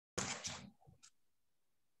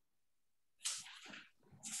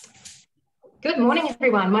Good morning,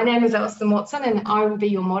 everyone. My name is Alison Watson, and I will be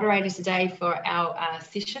your moderator today for our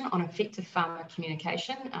session on effective farmer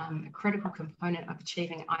communication, a critical component of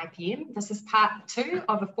achieving IPM. This is part 2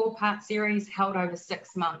 of a 4-part series held over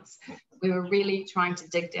 6 months. We were really trying to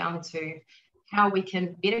dig down to how we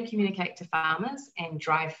can better communicate to farmers and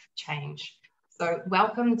drive change. So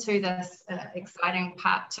welcome to this exciting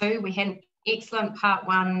part 2. We had an excellent part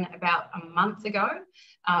 1 about a month ago,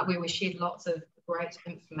 where we shared lots of great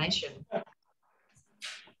information.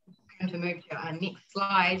 To move to our next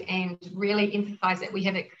slide and really emphasize that we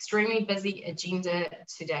have an extremely busy agenda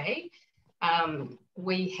today.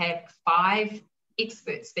 We have 5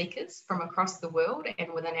 expert speakers from across the world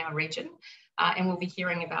and within our region, and we'll be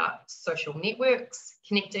hearing about social networks,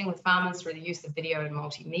 connecting with farmers through the use of video and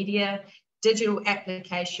multimedia, digital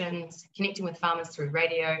applications, connecting with farmers through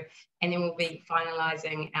radio, and then we'll be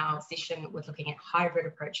finalising our session with looking at hybrid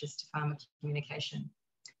approaches to farmer communication.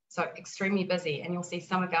 So extremely busy, and you'll see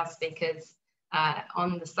some of our speakers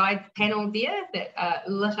on the side panel there that are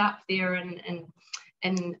lit up there in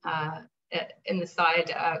the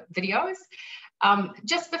side videos.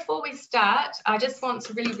 Just before we start, I just want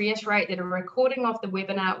to really reiterate that a recording of the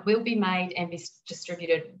webinar will be made and be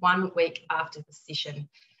distributed 1 week after the session.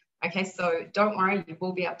 Okay, so don't worry, you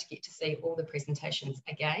will be able to get to see all the presentations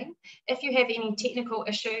again. If you have any technical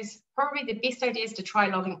issues, probably the best idea is to try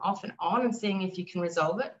logging off and on and seeing if you can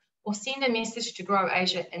resolve it, or send a message to Grow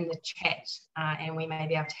Asia in the chat, and we may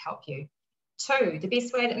be able to help you. 2, the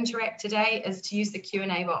best way to interact today is to use the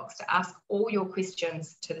Q&A box to ask all your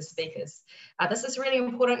questions to the speakers. This is really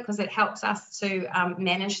important because it helps us to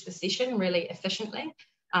manage the session really efficiently.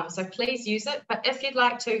 So please use it, but if you'd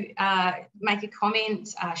like to make a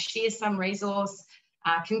comment, share some resource,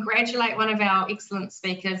 congratulate one of our excellent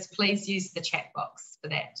speakers, please use the chat box for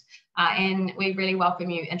that. And we really welcome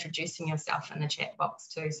you introducing yourself in the chat box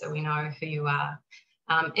too, so we know who you are.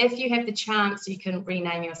 If you have the chance, you can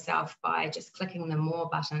rename yourself by just clicking the More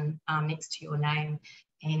button next to your name,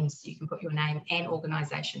 and you can put your name and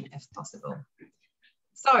organisation if possible.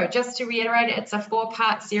 So just to reiterate, it's a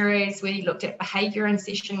 4-part series. We looked at behaviour in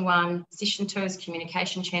session 1. Session 2 is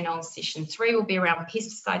communication channels. Session 3 will be around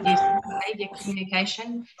pesticide use and behaviour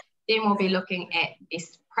communication. Then we'll be looking at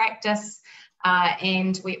best practice.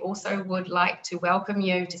 And we also would like to welcome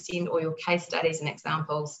you to send all your case studies and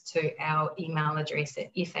examples to our email address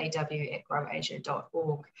at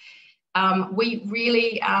faw@growasia.org. We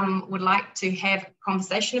really would like to have a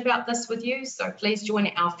conversation about this with you, so please join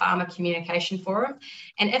our Farmer Communication Forum.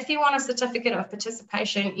 And if you want a certificate of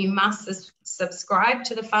participation, you must subscribe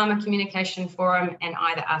to the Farmer Communication Forum and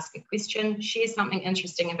either ask a question, share something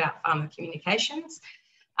interesting about farmer communications,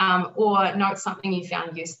 or note something you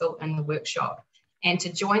found useful in the workshop. And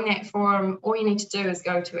to join that forum, all you need to do is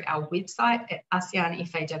go to our website at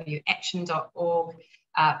aseanfawaction.org,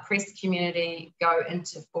 press community, go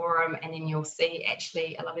into forum, and then you'll see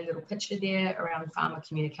actually a lovely little picture there around farmer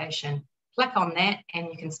communication. Click on that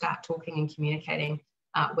and you can start talking and communicating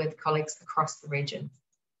with colleagues across the region.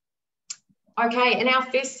 Okay, in our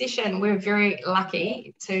first session, we're very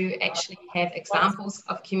lucky to actually have examples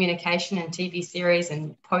of communication in TV series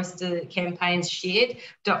and poster campaigns shared.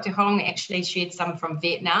 Dr. Hong actually shared some from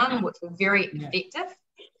Vietnam, which were very effective.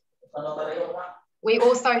 We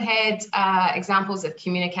also had examples of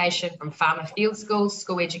communication from farmer field schools,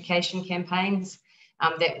 school education campaigns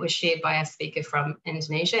that were shared by a speaker from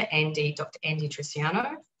Indonesia, Dr. Andy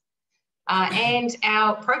Triciano. And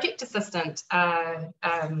our project assistant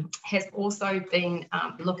has also been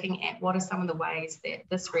looking at what are some of the ways that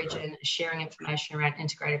this region is sharing information around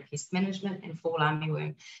integrated pest management and fall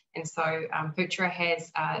armyworm. And so Putra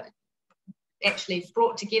has actually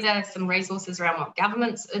brought together some resources around what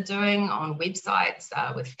governments are doing on websites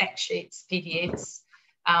with fact sheets, PDFs,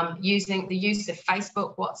 using the use of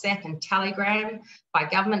Facebook, WhatsApp and Telegram by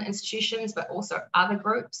government institutions, but also other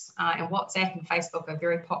groups. And WhatsApp and Facebook are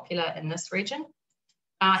very popular in this region.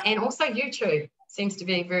 And also YouTube seems to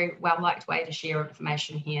be a very well-liked way to share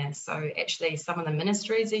information here. So actually some of the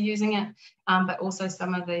ministries are using it, but also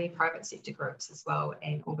some of the private sector groups as well,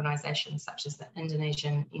 and organisations such as the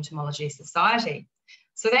Indonesian Entomology Society.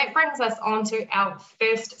 So that brings us on to our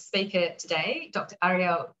first speaker today, Dr.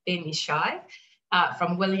 Ariel BenYishay.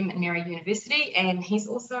 From William and Mary University, and he's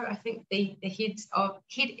also, I think, the head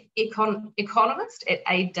economist at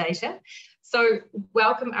Aid Data. So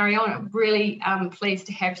welcome, Ariel. I'm really pleased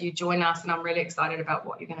to have you join us, and I'm really excited about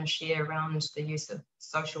what you're going to share around the use of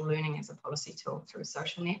social learning as a policy tool through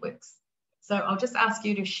social networks. So I'll just ask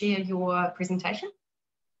you to share your presentation,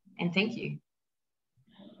 and thank you.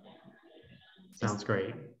 Sounds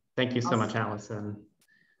great. Thank you so much, Alison.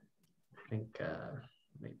 I think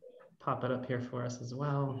pop it up here for us as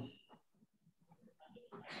well.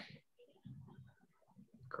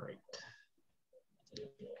 Great.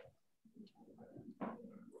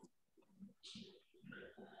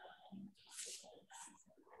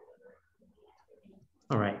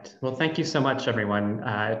 All right. Well, thank you so much, everyone,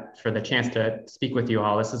 for the chance to speak with you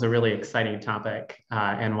all. This is a really exciting topic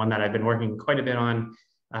and one that I've been working quite a bit on,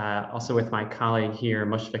 also with my colleague here,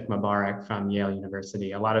 Musfiq Mubaraq from Yale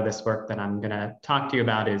University. A lot of this work that I'm going to talk to you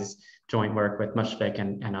about is joint work with Musfiq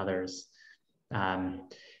and others.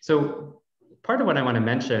 So part of what I want to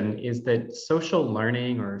mention is that social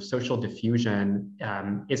learning or social diffusion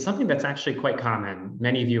is something that's actually quite common.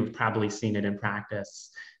 Many of you have probably seen it in practice.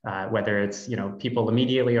 Whether it's people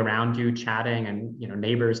immediately around you chatting and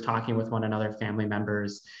neighbors talking with one another, family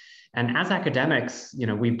members. And as academics,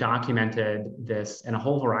 we've documented this in a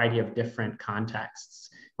whole variety of different contexts,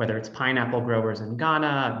 whether it's pineapple growers in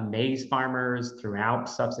Ghana, maize farmers throughout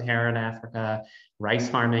sub-Saharan Africa, rice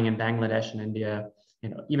farming in Bangladesh and India,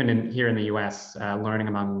 even here in the US, learning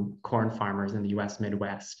among corn farmers in the US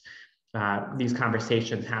Midwest. These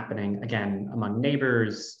conversations happening, again, among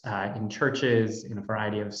neighbors, in churches, in a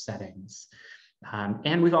variety of settings.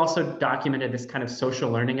 And we've also documented this kind of social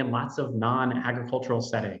learning in lots of non-agricultural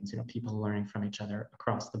settings, people learning from each other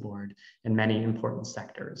across the board in many important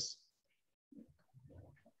sectors.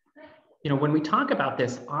 When we talk about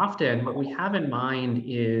this, often what we have in mind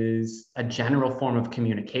is a general form of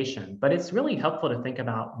communication, but it's really helpful to think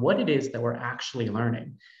about what it is that we're actually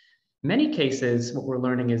learning. Many cases, what we're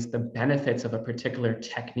learning is the benefits of a particular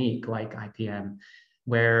technique like IPM,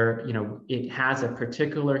 where it has a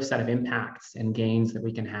particular set of impacts and gains that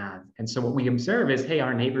we can have. And so what we observe is, hey,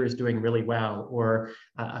 our neighbor is doing really well, or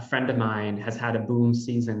a friend of mine has had a boom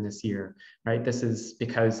season this year, right? This is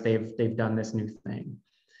because they've done this new thing.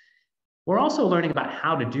 We're also learning about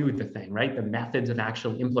how to do the thing, right? The methods of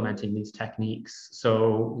actually implementing these techniques.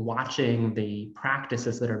 So watching the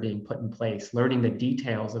practices that are being put in place, learning the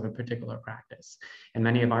details of a particular practice. And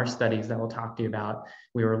many of our studies that we'll talk to you about,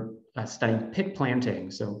 we were studying pit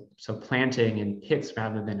planting. So planting in pits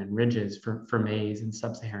rather than in ridges for maize in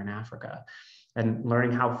sub-Saharan Africa. And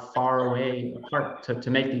learning how far away apart to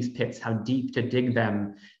make these pits, how deep to dig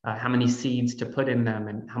them, how many seeds to put in them,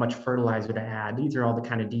 and how much fertilizer to add. These are all the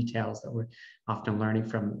kind of details that we're often learning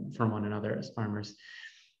from one another as farmers.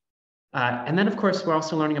 And then, of course, we're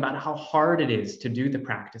also learning about how hard it is to do the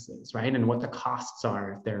practices, right? And what the costs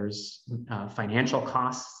are. If there's financial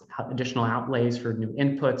costs, additional outlays for new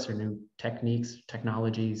inputs or new techniques,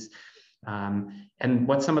 technologies. And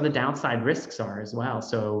what some of the downside risks are as well.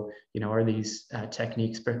 So, are these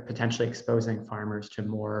techniques potentially exposing farmers to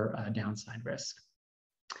more downside risk?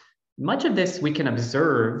 Much of this we can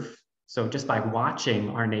observe, so just by watching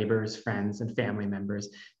our neighbors, friends, and family members,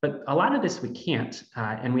 but a lot of this we can't,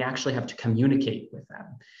 and we actually have to communicate with them.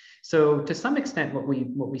 So to some extent, what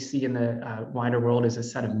we see in the wider world is a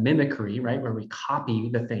set of mimicry, right, where we copy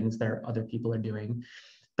the things that other people are doing.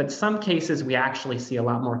 But some cases, we actually see a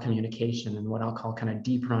lot more communication and what I'll call kind of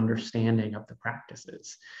deeper understanding of the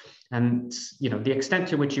practices. And the extent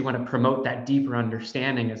to which you want to promote that deeper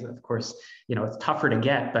understanding is, of course, it's tougher to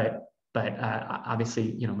get, but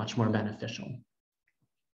obviously, much more beneficial.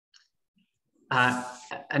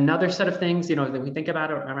 Another set of things, that we think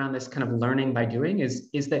about around this kind of learning by doing is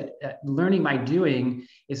that learning by doing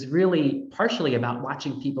is really partially about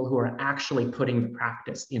watching people who are actually putting the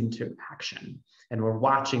practice into action, and we're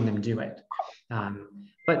watching them do it.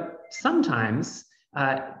 But sometimes,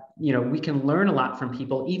 we can learn a lot from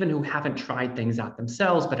people even who haven't tried things out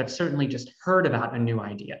themselves, but have certainly just heard about a new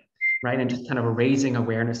idea, right? And just kind of raising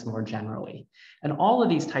awareness more generally. And all of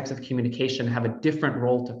these types of communication have a different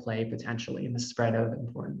role to play potentially in the spread of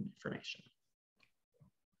important information.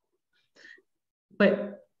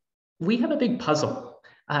 But we have a big puzzle.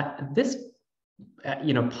 This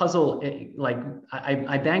puzzle,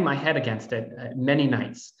 I bang my head against it many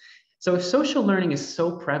nights. So if social learning is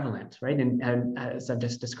so prevalent, right, and as I've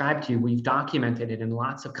just described to you, we've documented it in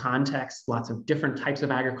lots of contexts, lots of different types of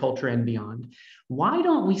agriculture and beyond, why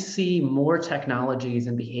don't we see more technologies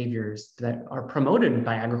and behaviors that are promoted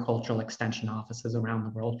by agricultural extension offices around the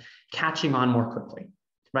world catching on more quickly,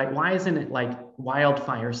 right? Why isn't it like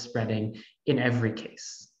wildfire spreading in every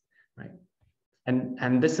case, right?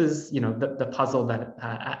 And this is, the puzzle that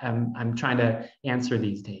I'm trying to answer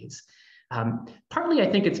these days. Partly,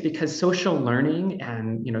 I think it's because social learning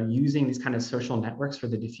and using these kind of social networks for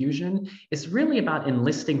the diffusion is really about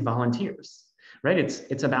enlisting volunteers, right?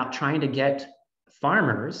 It's about trying to get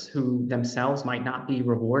farmers who themselves might not be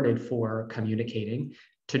rewarded for communicating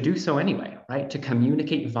to do so anyway, right? To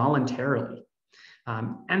communicate voluntarily.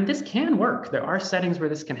 And this can work. There are settings where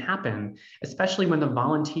this can happen, especially when the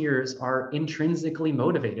volunteers are intrinsically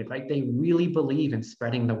motivated, right? They really believe in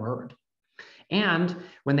spreading the word. And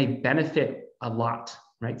when they benefit a lot,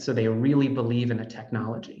 right? So they really believe in the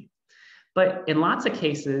technology. But in lots of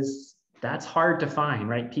cases, that's hard to find,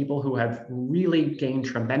 right? People who have really gained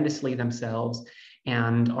tremendously themselves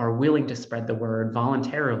and are willing to spread the word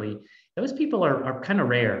voluntarily, those people are kind of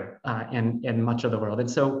rare in much of the world.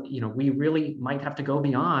 And so, we really might have to go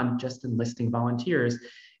beyond just enlisting volunteers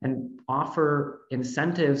and offer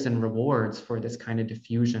incentives and rewards for this kind of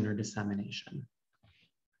diffusion or dissemination.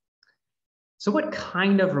 So what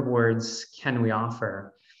kind of rewards can we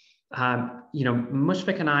offer?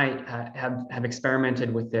 Musfiq and I have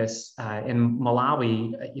experimented with this in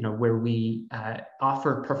Malawi, where we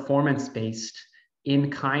offer performance-based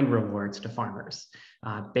in-kind rewards to farmers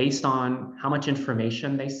based on how much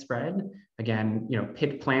information they spread. Again,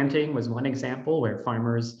 pit planting was one example where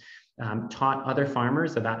farmers taught other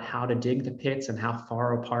farmers about how to dig the pits and how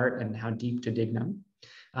far apart and how deep to dig them.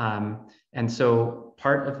 And so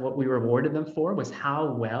part of what we rewarded them for was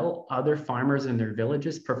how well other farmers in their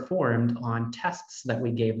villages performed on tests that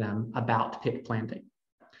we gave them about pit planting.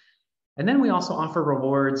 And then we also offer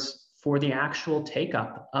rewards for the actual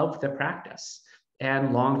take-up of the practice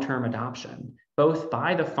and long-term adoption, both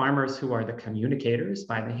by the farmers who are the communicators,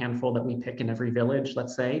 by the handful that we pick in every village,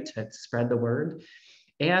 let's say, to spread the word,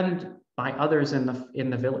 and by others in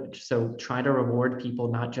the village. So try to reward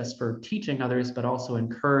people not just for teaching others, but also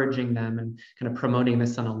encouraging them and kind of promoting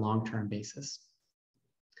this on a long-term basis.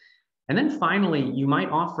 And then finally, you might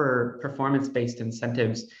offer performance-based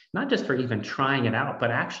incentives, not just for even trying it out,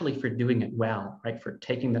 but actually for doing it well, right? For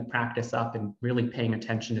taking the practice up and really paying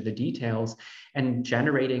attention to the details and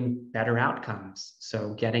generating better outcomes.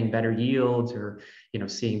 So getting better yields or,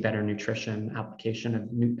 seeing better nutrition, application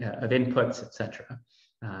of inputs, et cetera.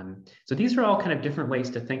 So these are all kind of different ways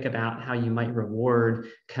to think about how you might reward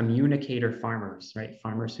communicator farmers, right?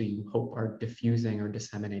 Farmers who you hope are diffusing or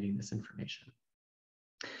disseminating this information.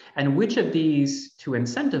 And which of these to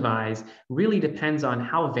incentivize really depends on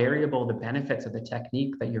how variable the benefits of the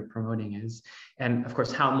technique that you're promoting is, and of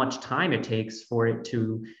course, how much time it takes for it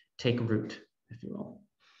to take root, if you will.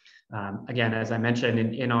 Again, as I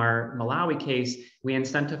mentioned, in our Malawi case, we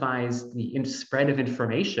incentivize the spread of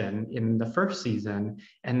information in the first season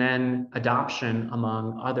and then adoption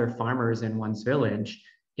among other farmers in one's village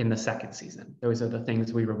in the second season. Those are the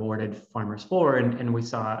things we rewarded farmers for, and we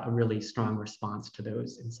saw a really strong response to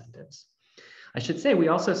those incentives. I should say we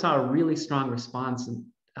also saw a really strong response,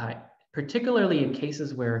 particularly in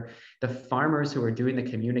cases where the farmers who were doing the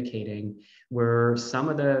communicating were some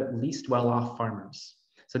of the least well-off farmers.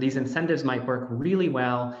 So these incentives might work really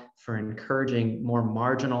well for encouraging more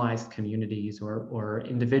marginalized communities or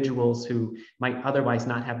individuals who might otherwise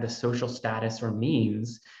not have the social status or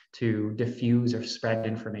means to diffuse or spread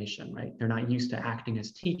information, right? They're not used to acting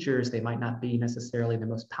as teachers. They might not be necessarily the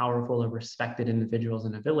most powerful or respected individuals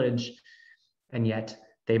in a village, and yet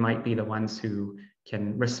they might be the ones who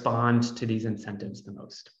can respond to these incentives the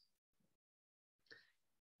most.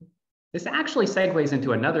 This actually segues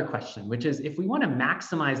into another question, which is if we want to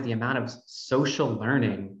maximize the amount of social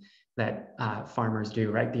learning that farmers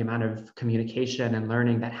do, right? The amount of communication and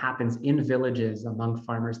learning that happens in villages among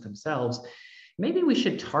farmers themselves, maybe we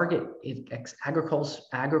should target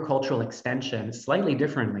agricultural extension slightly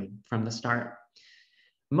differently from the start.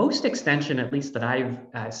 Most extension, at least that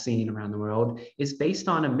I've seen around the world, is based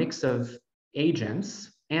on a mix of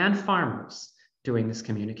agents and farmers doing this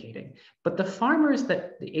communicating. But the farmers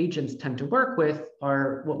that the agents tend to work with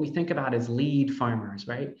are what we think about as lead farmers,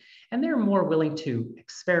 right? And they're more willing to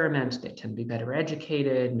experiment. They tend to be better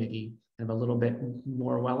educated, maybe have a little bit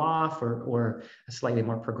more well-off or slightly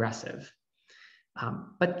more progressive.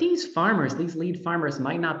 But these farmers, these lead farmers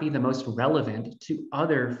might not be the most relevant to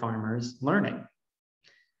other farmers learning.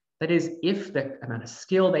 That is, if the amount of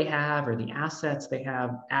skill they have or the assets they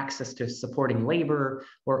have, access to supporting labor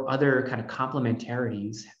or other kind of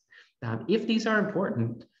complementarities, if these are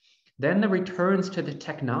important, then the returns to the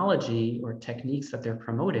technology or techniques that they're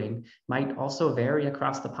promoting might also vary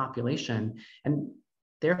across the population. And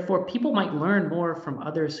therefore, people might learn more from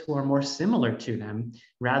others who are more similar to them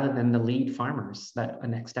rather than the lead farmers that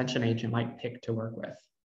an extension agent might pick to work with.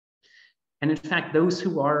 And in fact, those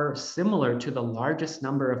who are similar to the largest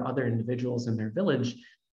number of other individuals in their village,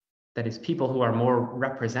 that is, people who are more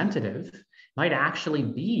representative, might actually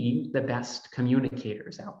be the best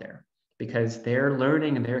communicators out there because their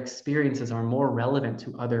learning and their experiences are more relevant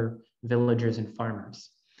to other villagers and farmers.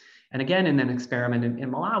 And again, in an experiment in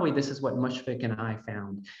Malawi, this is what Musfiq and I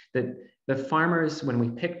found, that the farmers, when we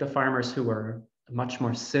picked the farmers who were much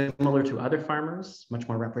more similar to other farmers, much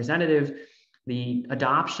more representative, the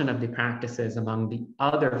adoption of the practices among the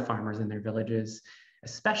other farmers in their villages,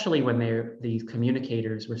 especially when these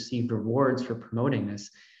communicators received rewards for promoting this,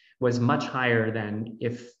 was much higher than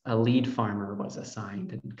if a lead farmer was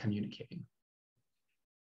assigned in communicating.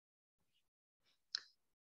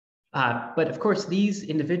 But of course, these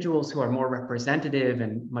individuals who are more representative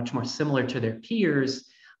and much more similar to their peers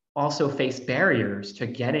also face barriers to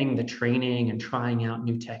getting the training and trying out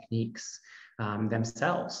new techniques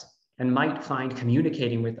themselves, and might find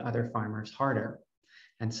communicating with other farmers harder.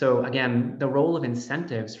 And so again, the role of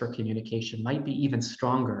incentives for communication might be even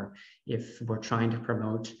stronger if we're trying to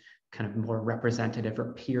promote kind of more representative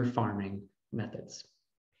or peer farming methods.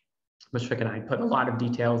 Musfiq and I put a lot of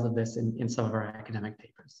details of this in some of our academic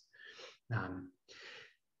papers.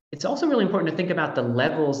 It's also really important to think about the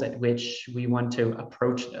levels at which we want to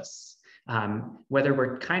approach this. Whether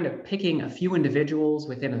we're kind of picking a few individuals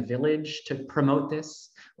within a village to promote this,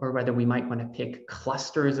 or whether we might want to pick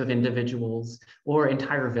clusters of individuals or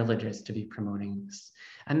entire villages to be promoting this.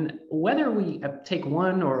 And whether we take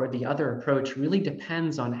one or the other approach really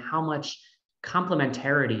depends on how much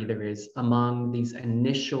complementarity there is among these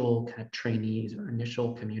initial kind of trainees or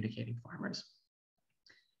initial communicating farmers.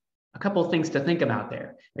 A couple of things to think about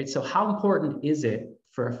there, right? So how important is it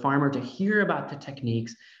for a farmer to hear about the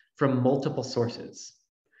techniques from multiple sources?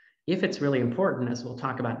 If it's really important, as we'll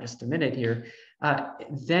talk about in just a minute here,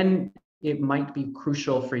 then it might be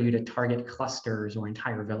crucial for you to target clusters or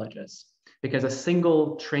entire villages, because a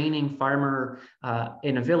single training farmer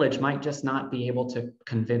in a village might just not be able to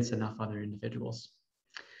convince enough other individuals.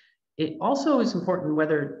 It also is important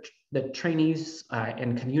whether the trainees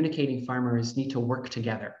and communicating farmers need to work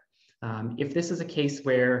together. If this is a case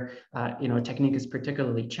where a technique is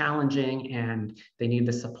particularly challenging and they need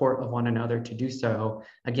the support of one another to do so,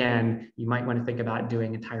 again, you might want to think about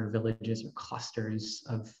doing entire villages or clusters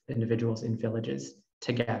of individuals in villages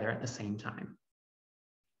together at the same time.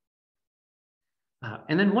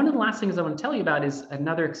 And then one of the last things I want to tell you about is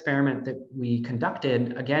another experiment that we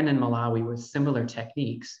conducted, again in Malawi, with similar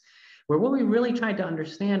techniques, where what we really tried to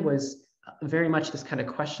understand was very much this kind of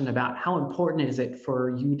question about how important is it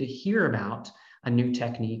for you to hear about a new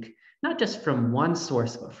technique, not just from one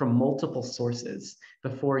source, but from multiple sources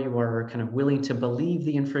before you are kind of willing to believe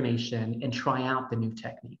the information and try out the new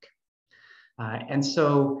technique. And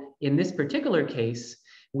so in this particular case,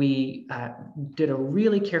 we did a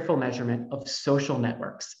really careful measurement of social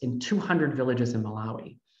networks in 200 villages in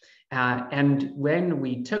Malawi. And when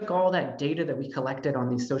we took all that data that we collected on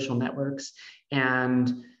these social networks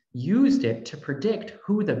and used it to predict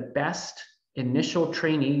who the best initial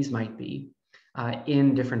trainees might be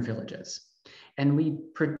in different villages. And we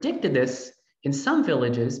predicted this in some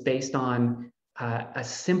villages based on a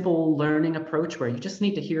simple learning approach where you just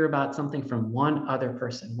need to hear about something from one other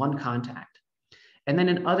person, one contact. And then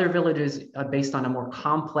in other villages based on a more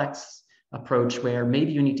complex approach where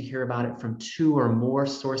maybe you need to hear about it from 2 or more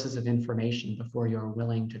sources of information before you're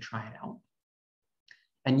willing to try it out.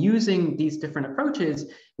 And using these different approaches,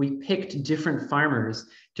 we picked different farmers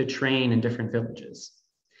to train in different villages.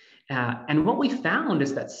 And what we found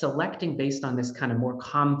is that selecting based on this kind of more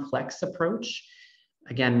complex approach,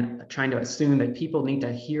 again, trying to assume that people need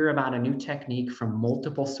to hear about a new technique from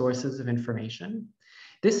multiple sources of information,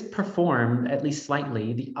 this performed, at least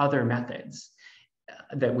slightly, the other methods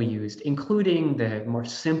that we used, including the more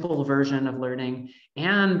simple version of learning,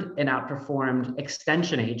 and it outperformed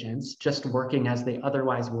extension agents just working as they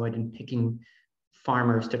otherwise would and picking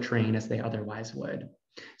farmers to train as they otherwise would.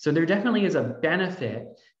 So there definitely is a benefit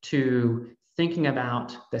to thinking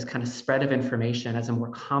about this kind of spread of information as a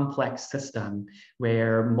more complex system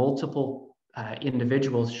where multiple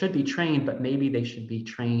individuals should be trained, but maybe they should be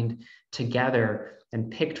trained together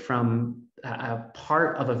and picked from a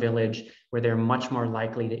part of a village where they're much more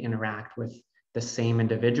likely to interact with the same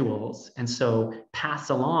individuals. And so pass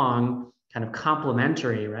along kind of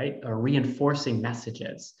complementary, right, or reinforcing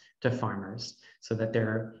messages to farmers so that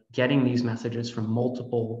they're getting these messages from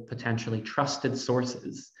multiple potentially trusted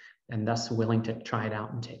sources and thus willing to try it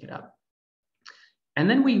out and take it up. And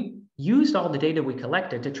then we used all the data we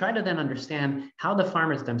collected to try to then understand how the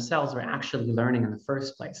farmers themselves were actually learning in the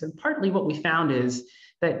first place. And partly what we found is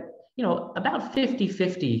that about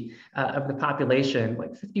 50-50 of the population,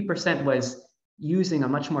 like 50% was using a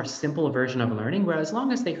much more simple version of learning, where as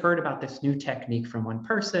long as they heard about this new technique from one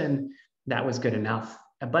person, that was good enough.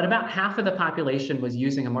 But about half of the population was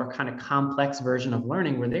using a more kind of complex version of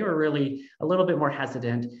learning where they were really a little bit more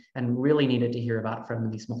hesitant and really needed to hear about from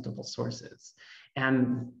these multiple sources.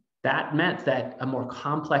 And that meant that a more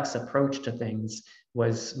complex approach to things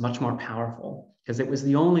was much more powerful, because it was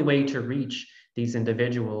the only way to reach these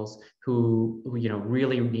individuals who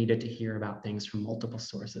really needed to hear about things from multiple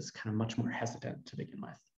sources, kind of much more hesitant to begin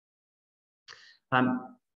with.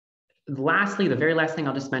 Lastly, the very last thing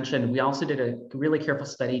I'll just mention, we also did a really careful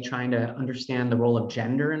study trying to understand the role of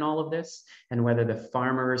gender in all of this, and whether the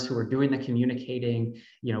farmers who were doing the communicating,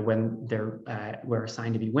 when they were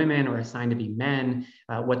assigned to be women or assigned to be men,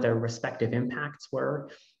 what their respective impacts were.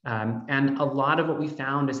 And a lot of what we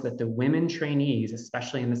found is that the women trainees,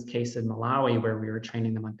 especially in this case in Malawi, where we were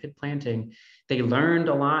training them on pit planting, they learned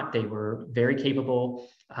a lot, they were very capable,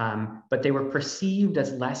 but they were perceived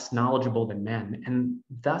as less knowledgeable than men. And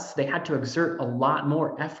thus they had to exert a lot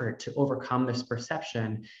more effort to overcome this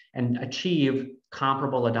perception and achieve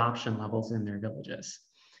comparable adoption levels in their villages.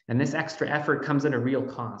 And this extra effort comes at a real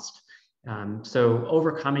cost. So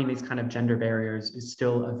overcoming these kind of gender barriers is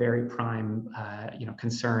still a very prime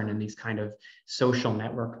concern in these kind of social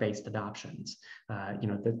network-based adoptions.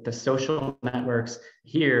 The social networks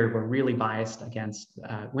here were really biased against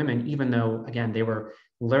women, even though, again, they were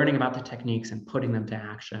learning about the techniques and putting them to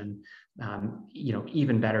action,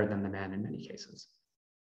 even better than the men in many cases.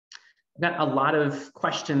 I've got a lot of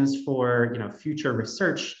questions for future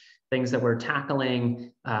research, things that we're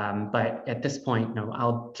tackling, but at this point,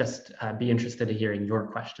 I'll just be interested in hearing your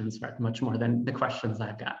questions much more than the questions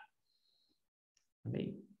I've got. Let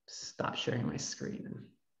me stop sharing my screen.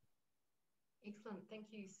 Excellent, thank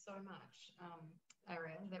you so much,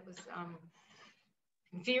 Ariel. That was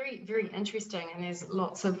very, very interesting, and there's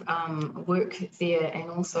lots of work there, and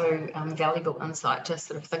also valuable insight to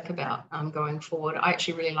sort of think about going forward. I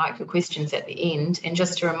actually really like the questions at the end, and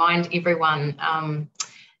just to remind everyone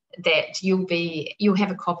that you'll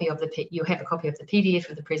have a copy of the PDF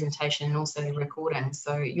of the presentation and also the recording,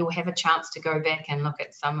 so you'll have a chance to go back and look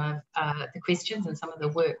at some of the questions and some of the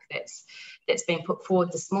work that's been put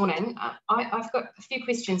forward this morning. I've got a few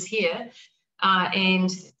questions here,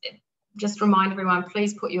 and just remind everyone,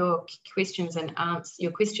 please put your questions in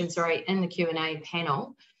the Q&A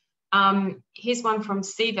panel. Here's one from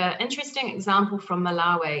Siva. Interesting example from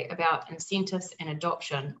Malawi about incentives and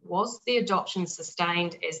adoption. Was the adoption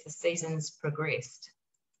sustained as the seasons progressed?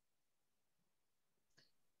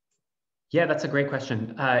 Yeah, that's a great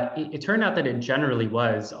question. It turned out that it generally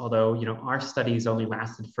was, although our studies only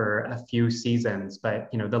lasted for a few seasons, but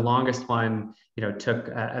the longest one took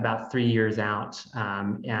about 3 years out,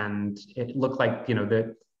 and it looked like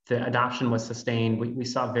the adoption was sustained. We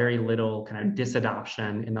saw very little kind of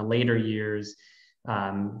disadoption in the later years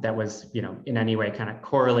that was in any way kind of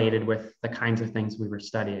correlated with the kinds of things we were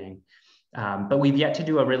studying. But we've yet to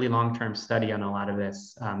do a really long-term study on a lot of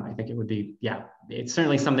this. I think it would be, it's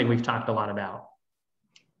certainly something we've talked a lot about.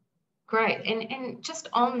 Great, and just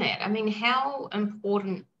on that, I mean, how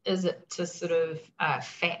important is it to sort of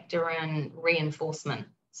factor in reinforcement,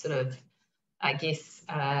 sort of, I guess,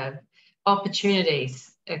 opportunities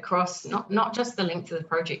across not just the length of the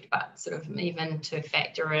project, but sort of even to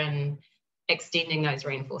factor in extending those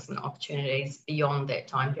reinforcement opportunities beyond that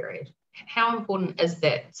time period? How important is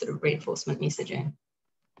that sort of reinforcement messaging?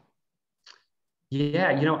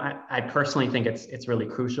 Yeah, I personally think it's really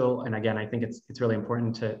crucial, and again, I think it's really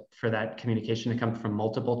important for that communication to come from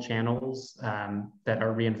multiple channels that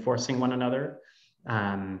are reinforcing one another.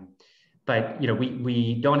 But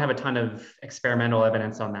we don't have a ton of experimental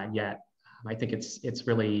evidence on that yet. I think it's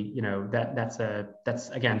really that's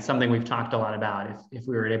again something we've talked a lot about. If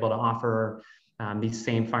we were able to offer these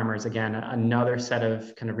same farmers, again, another set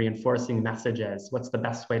of kind of reinforcing messages. What's the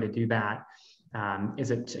best way to do that? Is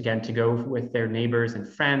it, again, to go with their neighbors and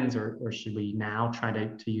friends, or should we now try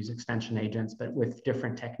to use extension agents, but with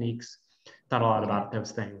different techniques? Thought a lot about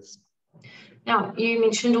those things. Now, you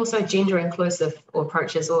mentioned also gender inclusive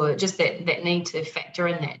approaches, or just that need to factor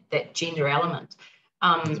in that gender element.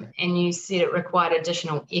 Right. And you said it required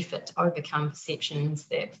additional effort to overcome perceptions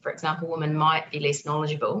that, for example, women might be less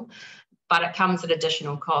knowledgeable, but it comes at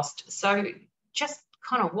additional cost. So just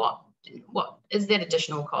kind of what is that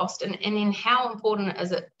additional cost? And then how important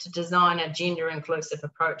is it to design a gender inclusive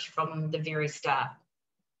approach from the very start?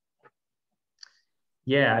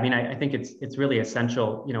 Yeah, I mean, I think it's really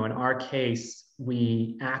essential. In our case,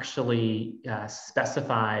 we actually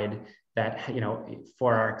specified that,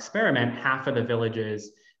 for our experiment, half of the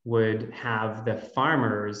villages would have the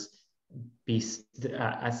farmers be set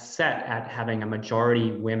at having a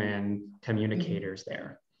majority women communicators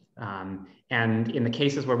there. And in the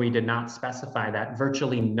cases where we did not specify that,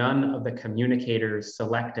 virtually none of the communicators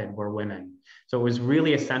selected were women. So it was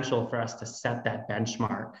really essential for us to set that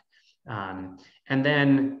benchmark. And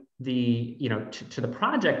then to the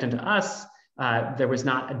project and to us, there was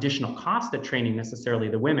not additional cost of training necessarily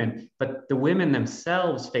the women, but the women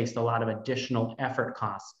themselves faced a lot of additional effort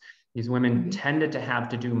costs. These women tended to have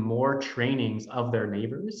to do more trainings of their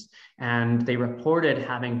neighbors, and they reported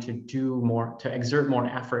having to do more, to exert more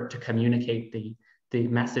effort to communicate the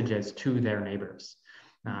messages to their neighbors.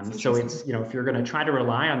 So it's, if you're going to try to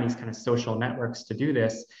rely on these kind of social networks to do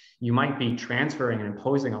this, you might be transferring and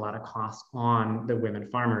imposing a lot of costs on the women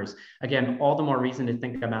farmers. Again, all the more reason to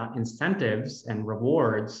think about incentives and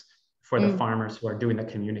rewards for the farmers who are doing the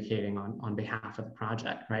communicating on behalf of the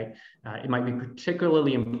project, right? It might be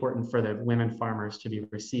particularly important for the women farmers to be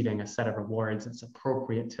receiving a set of rewards that's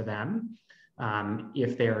appropriate to them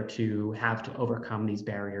if they are to have to overcome these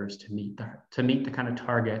barriers to meet the kind of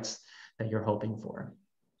targets that you're hoping for.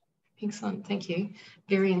 Excellent, thank you.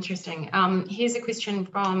 Very interesting. Here's a question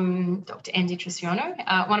from Dr. Andy Triciano,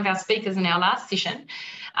 one of our speakers in our last session.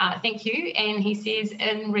 Thank you. And he says,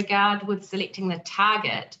 in regard with selecting the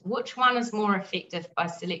target, which one is more effective by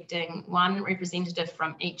selecting one representative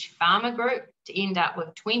from each farmer group to end up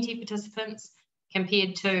with 20 participants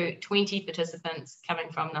compared to 20 participants coming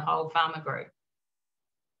from the whole farmer group?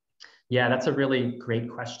 Yeah, that's a really great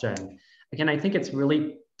question. Again, I think it's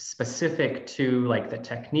really specific to like the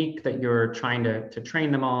technique that you're trying to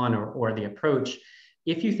train them on or the approach.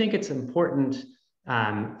 If you think it's important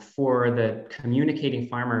for the communicating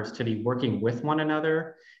farmers to be working with one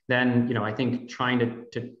another, then I think trying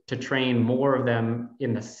to train more of them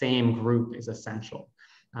in the same group is essential.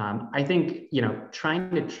 I think trying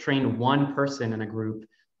to train one person in a group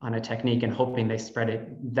on a technique and hoping they spread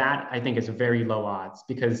it, that I think is very low odds,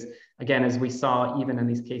 because again, as we saw even in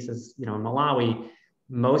these cases, in Malawi,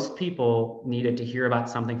 most people needed to hear about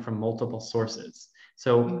something from multiple sources.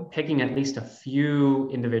 So picking at least a few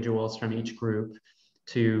individuals from each group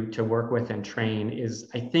to work with and train is,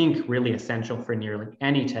 I think, really essential for nearly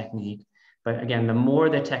any technique. But again, the more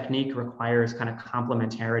the technique requires kind of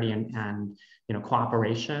complementarity and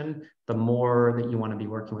cooperation, the more that you want to be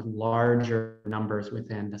working with larger numbers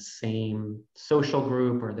within the same social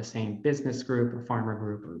group or the same business group or farmer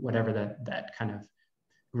group or whatever that kind of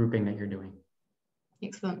grouping that you're doing.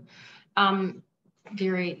 Excellent.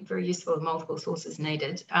 Very, very useful. Multiple sources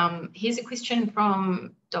needed. Here's a question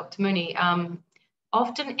from Dr. Mooney.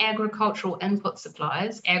 Often agricultural input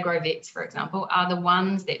suppliers, agrovets, for example, are the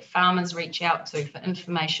ones that farmers reach out to for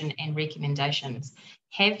information and recommendations.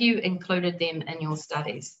 Have you included them in your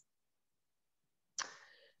studies?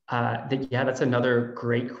 Yeah, that's another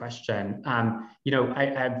great question.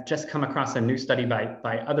 I've just come across a new study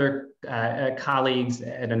by other colleagues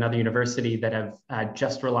at another university that have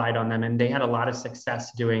just relied on them, and they had a lot of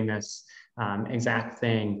success doing this exact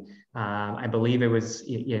thing. I believe it was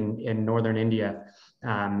in northern India,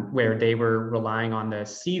 where they were relying on the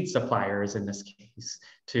seed suppliers in this case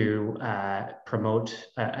to promote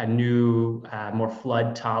a new, more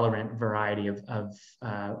flood-tolerant variety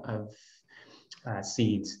of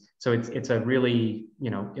seeds. So it's a really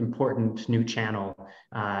important new channel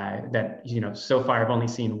that so far I've only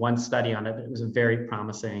seen one study on it. It was a very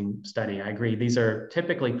promising study. I agree. These are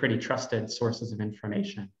typically pretty trusted sources of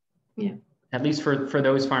information. Yeah. At least for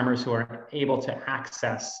those farmers who are able to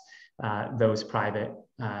access those private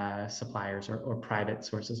suppliers or private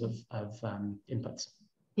sources of inputs.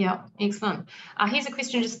 Yeah, excellent. Here's a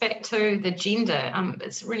question just back to the gender.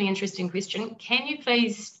 It's a really interesting question. Can you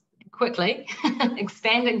please quickly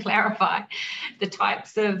expand and clarify the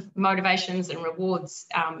types of motivations and rewards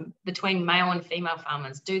between male and female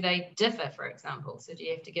farmers? Do they differ, for example? So do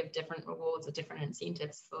you have to give different rewards or different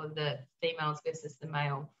incentives for the females versus the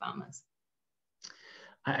male farmers?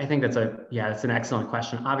 I think that's an excellent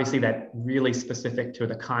question. Obviously, that really specific to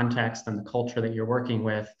the context and the culture that you're working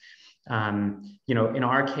with. In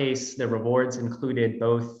our case, the rewards included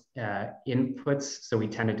both inputs. So we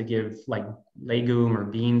tended to give like legume or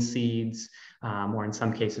bean seeds, or in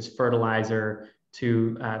some cases fertilizer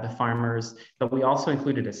to the farmers. But we also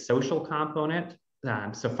included a social component.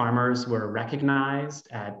 So farmers were recognized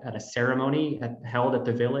at a ceremony held at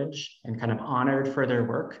the village and kind of honored for their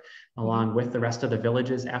work, along with the rest of the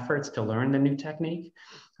village's efforts to learn the new technique.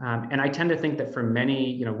 And I tend to think that for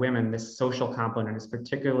many women, this social component is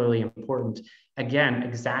particularly important, again,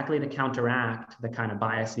 exactly to counteract the kind of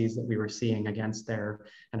biases that we were seeing against their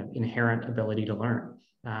kind of inherent ability to learn,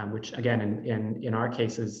 which again, in our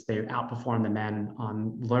cases, they outperform the men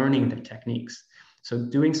on learning the techniques. So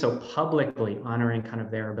doing so publicly, honoring kind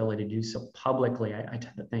of their ability to do so publicly, I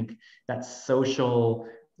tend to think that social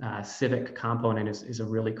civic component is a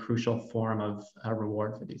really crucial form of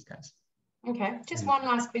reward for these guys. Okay, just one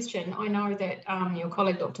last question. I know that your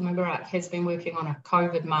colleague, Dr. Mubaraq, has been working on a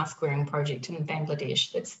COVID mask wearing project in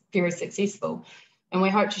Bangladesh that's very successful, and we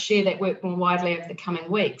hope to share that work more widely over the coming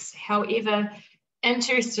weeks. However,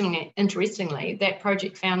 interestingly, that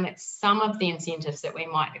project found that some of the incentives that we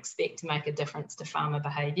might expect to make a difference to farmer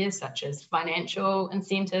behaviour, such as financial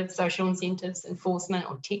incentives, social incentives, enforcement,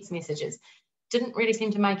 or text messages, didn't really seem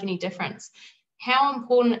to make any difference. How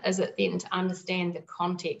important is it then to understand the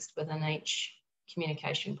context within each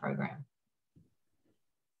communication program?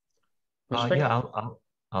 Yeah,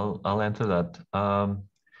 I'll answer that.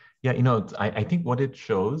 Yeah, you know, I think what it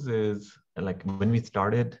shows is, like, when we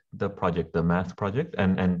started the project, the math project,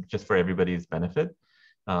 and just for everybody's benefit,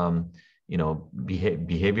 you know,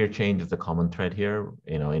 behavior change is a common thread here.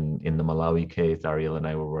 You know, in the Malawi case, Ariel and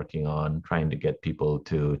I were working on trying to get people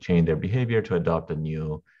to change their behavior to adopt a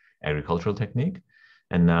new agricultural technique.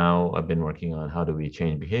 And now I've been working on how do we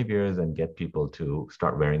change behaviors and get people to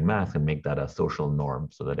start wearing masks and make that a social norm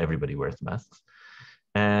so that everybody wears masks.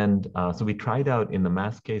 And so we tried out in the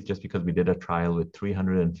mask case, just because we did a trial with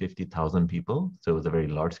 350,000 people. So it was a very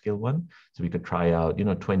large scale one. So we could try out, you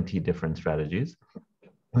know, 20 different strategies.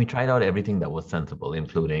 We tried out everything that was sensible,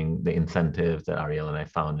 including the incentives that Ariel and I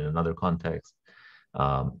found in another context,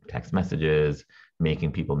 text messages,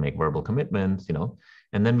 making people make verbal commitments, you know.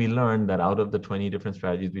 And then we learned that out of the 20 different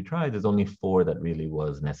strategies we tried, there's only 4 that really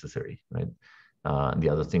was necessary, right? The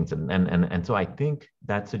other things, and so I think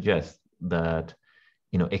that suggests that,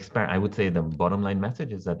 you know, I would say the bottom line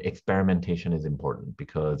message is that experimentation is important,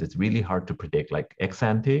 because it's really hard to predict. Like ex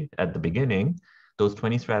ante at the beginning, those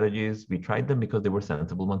 20 strategies, we tried them because they were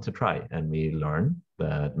sensible ones to try, and we learned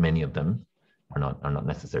that many of them are not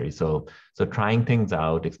necessary. So trying things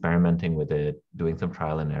out, experimenting with it, doing some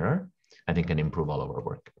trial and error, I think can improve all of our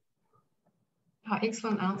work. Oh,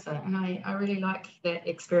 excellent answer. And I really like that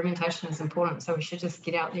experimentation is important. So we should just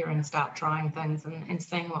get out there and start trying things and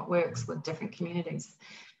seeing what works with different communities.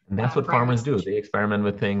 And that's what farmers do. They experiment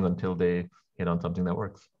with things until they hit on something that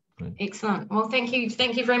works. Right. Excellent. Well, thank you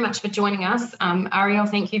very much for joining us. Ariel,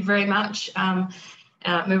 thank you very much.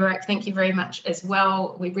 Mubaraq, thank you very much as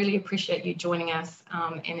well. We really appreciate you joining us,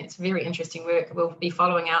 and it's very interesting work. We'll be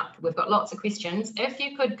following up. We've got lots of questions. If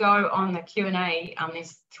you could go on the Q&A,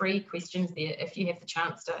 there's 3 questions there. If you have the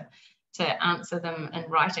chance to answer them in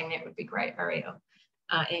writing, that would be great, Ariel.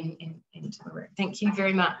 And Mubaraq. Thank you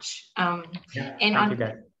very much. Thank you,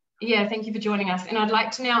 guys. Yeah, thank you for joining us. And I'd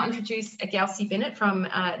like to now introduce Gelsey Banneth from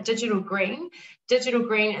Digital Green. Digital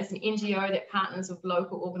Green is an NGO that partners with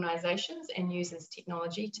local organisations and uses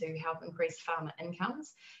technology to help increase farmer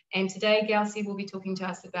incomes. And today, Gelsey will be talking to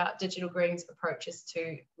us about Digital Green's approaches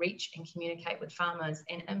to reach and communicate with farmers,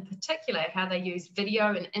 and in particular, how they use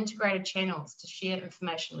video and integrated channels to share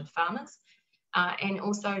information with farmers. And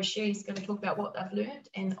also, she's going to talk about what they've learned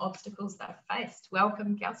and the obstacles they've faced.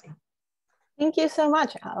 Welcome, Gelsey. Thank you so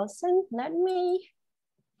much, Alison. Let me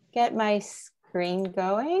get my screen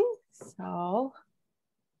going. So,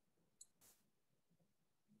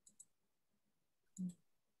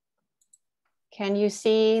 can you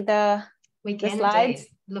see the slides? Indeed.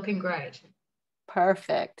 Looking great.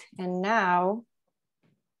 Perfect. And now,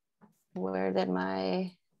 where did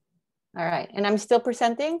my, all right. And I'm still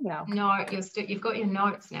presenting? No. No, you've got your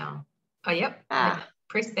notes now. Oh, yep.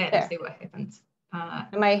 Press that and see what happens.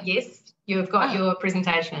 Yes, you've got your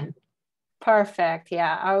presentation. Perfect.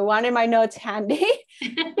 Yeah, I wanted my notes handy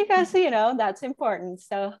because, you know, that's important.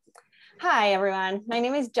 So, hi, everyone. My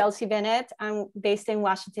name is Gelsey Banneth. I'm based in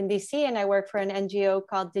Washington, D.C., and I work for an NGO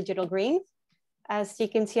called Digital Green. As you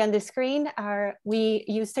can see on the screen, we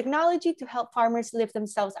use technology to help farmers lift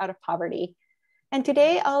themselves out of poverty. And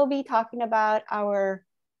today I'll be talking about our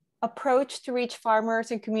approach to reach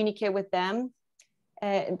farmers and communicate with them.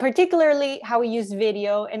 Particularly how we use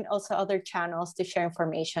video and also other channels to share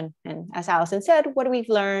information. And as Alison said, what we've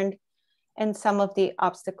learned and some of the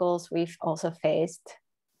obstacles we've also faced.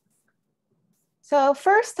 So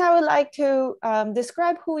first, I would like to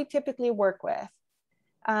describe who we typically work with.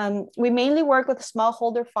 We mainly work with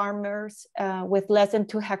smallholder farmers with less than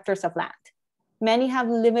 2 hectares of land. Many have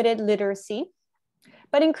limited literacy,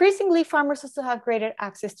 but increasingly farmers also have greater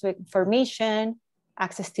access to information,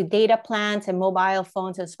 access to data plans and mobile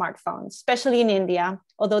phones and smartphones, especially in India,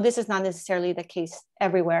 although this is not necessarily the case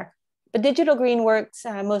everywhere. But Digital Green works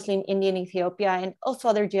mostly in India and Ethiopia and also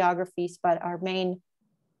other geographies, but our main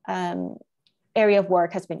area of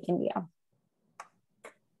work has been India.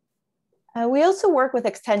 We also work with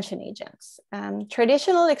extension agents.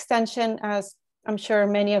 Traditional extension, as I'm sure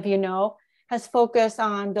many of you know, has focused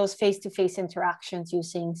on those face-to-face interactions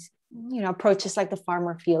using, you know, approaches like the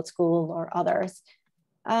Farmer Field School or others.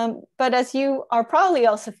 But as you are probably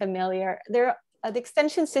also familiar, the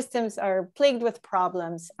extension systems are plagued with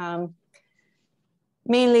problems,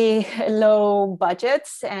 mainly low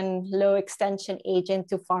budgets and low extension agent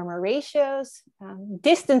to farmer ratios.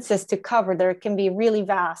 Distances to cover there can be really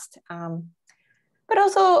vast, but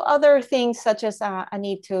also other things such as a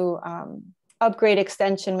need to upgrade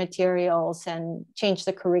extension materials and change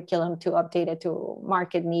the curriculum to update it to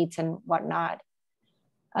market needs and whatnot.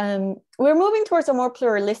 We're moving towards a more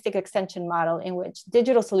pluralistic extension model in which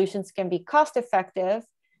digital solutions can be cost effective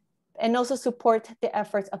and also support the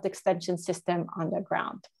efforts of the extension system on the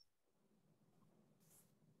ground.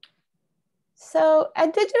 So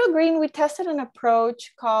at Digital Green, we tested an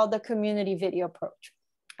approach called the community video approach,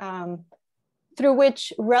 through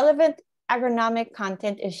which relevant agronomic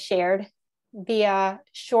content is shared via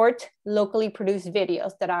short, locally produced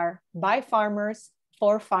videos that are by farmers,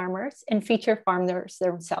 for farmers, and feature farmers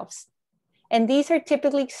themselves. And these are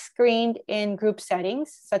typically screened in group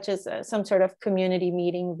settings, such as some sort of community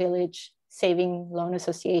meeting, village saving loan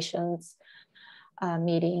associations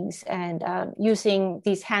meetings, and using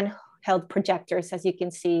these handheld projectors, as you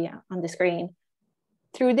can see on the screen.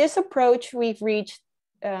 Through this approach, we've reached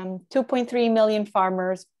 2.3 million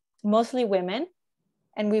farmers, mostly women,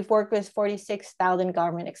 and we've worked with 46,000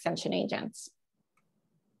 government extension agents.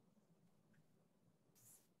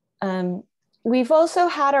 We've also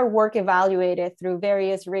had our work evaluated through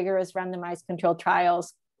various rigorous randomized controlled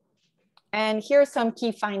trials. And here are some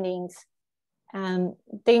key findings. There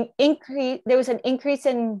was an increase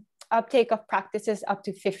in uptake of practices up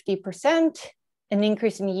to 50%, an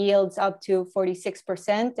increase in yields up to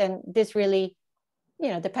 46%. And this really,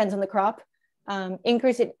 depends on the crop.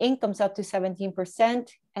 Increase in incomes up to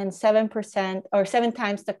 17% and 7% or 7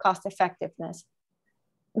 times the cost effectiveness.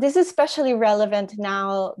 This is especially relevant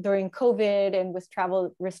now during COVID and with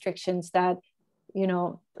travel restrictions that,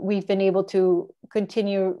 we've been able to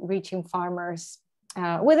continue reaching farmers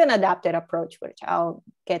with an adapted approach, which I'll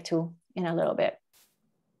get to in a little bit.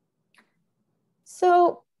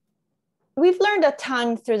 So we've learned a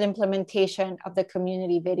ton through the implementation of the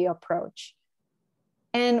community video approach.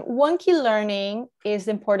 And one key learning is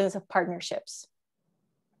the importance of partnerships.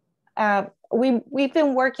 We've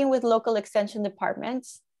been working with local extension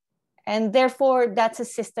departments, and therefore that's a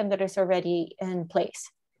system that is already in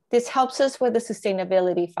place. This helps us with the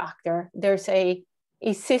sustainability factor. There's a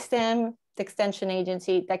system, the extension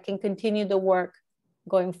agency, that can continue the work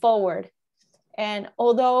going forward. And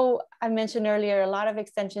although I mentioned earlier, a lot of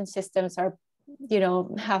extension systems are,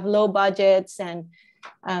 have low budgets and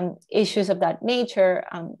issues of that nature,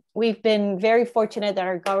 we've been very fortunate that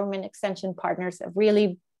our government extension partners have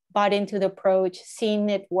really bought into the approach, seen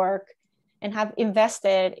it work, and have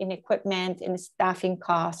invested in equipment, in staffing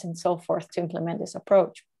costs, and so forth to implement this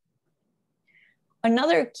approach.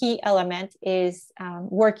 Another key element is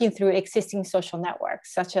working through existing social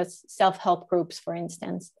networks, such as self-help groups, for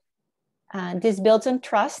instance. This builds on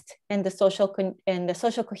trust and the social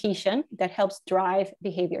cohesion that helps drive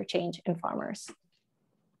behavior change in farmers.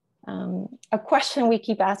 A question we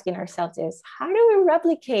keep asking ourselves is, how do we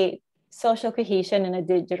replicate social cohesion in a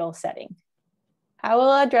digital setting? I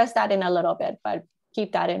will address that in a little bit, but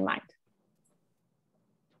keep that in mind.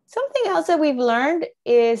 Something else that we've learned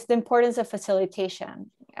is the importance of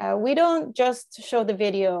facilitation. We don't just show the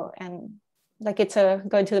video and like it's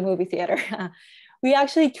going to the movie theater. We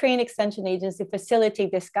actually train extension agents to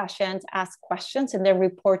facilitate discussions, ask questions, and then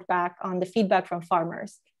report back on the feedback from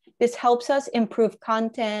farmers. This helps us improve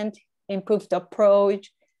content, improve the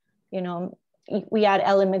approach. We add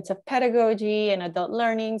elements of pedagogy and adult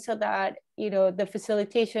learning so that, the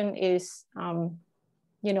facilitation is,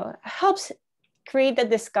 helps create the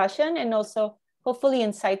discussion and also hopefully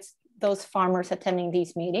incites those farmers attending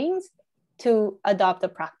these meetings to adopt the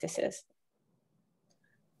practices.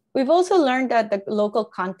 We've also learned that the local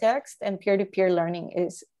context and peer-to-peer learning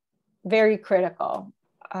is very critical.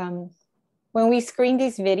 When we screen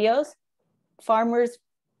these videos,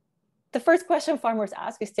 the first question farmers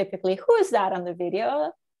ask is typically, who is that on the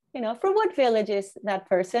video? From what village is that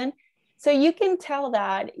person? So you can tell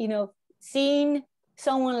that, seeing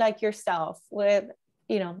someone like yourself with,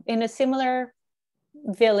 in a similar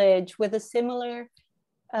village with a similar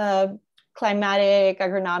climatic,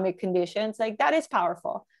 agronomic conditions, like that is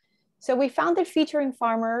powerful. So we found that featuring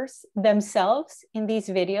farmers themselves in these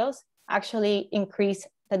videos actually increase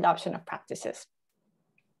the adoption of practices.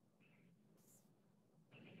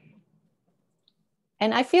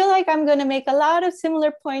 And I feel like I'm going to make a lot of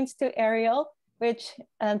similar points to Ariel, which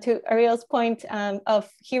to Ariel's point of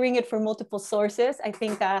hearing it from multiple sources. I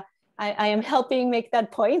think I am helping make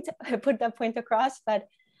that point, put that point across. But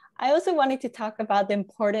I also wanted to talk about the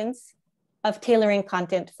importance of tailoring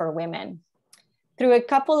content for women. Through a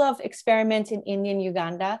couple of experiments in India and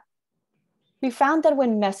Uganda, we found that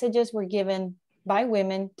when messages were given by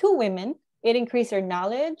women to women, it increased their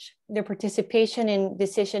knowledge, their participation in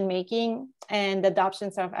decision-making, and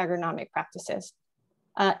adoptions of agronomic practices.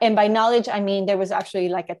 And by knowledge, I mean, there was actually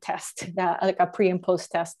like a test, like a pre and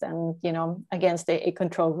post test, and, you know, against a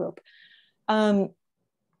control group. And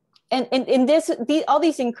in all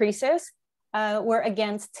these increases were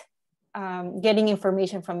against getting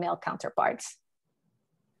information from male counterparts.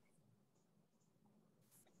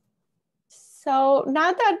 So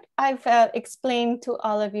now that I've explained to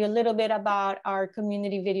all of you a little bit about our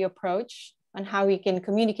community video approach and how we can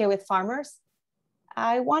communicate with farmers,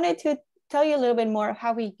 I wanted to tell you a little bit more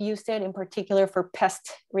how we used it in particular for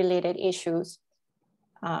pest-related issues.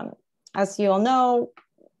 As you all know,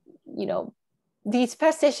 these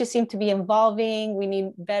pest issues seem to be evolving. We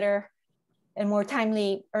need better and more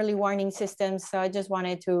timely early warning systems. So I just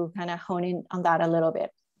wanted to kind of hone in on that a little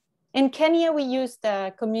bit. In Kenya, we used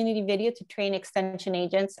the community video to train extension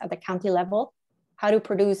agents at the county level how to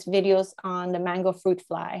produce videos on the mango fruit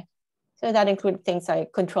fly. So that included things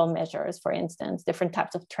like control measures, for instance, different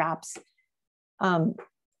types of traps.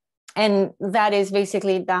 And that is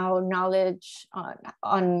basically now knowledge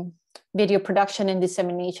on video production and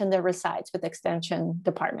dissemination that resides with the Extension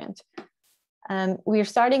Department. We're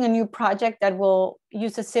starting a new project that will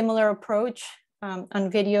use a similar approach on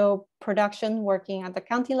video production working at the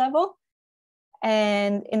county level.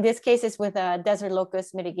 And in this case, it's with a desert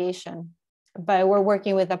locust mitigation. But we're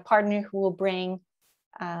working with a partner who will bring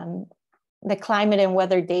the climate and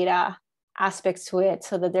weather data aspects to it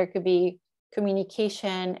so that there could be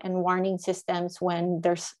communication and warning systems when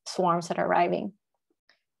there's swarms that are arriving.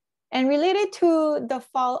 And related to the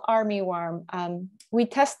fall armyworm, we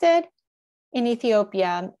tested in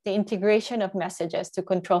Ethiopia the integration of messages to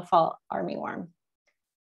control fall armyworm.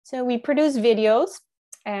 So we produced videos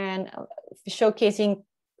and showcasing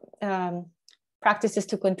practices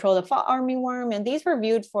to control the fall armyworm, and these were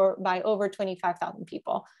viewed by over 25,000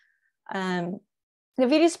 people. The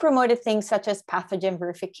videos promoted things such as pathogen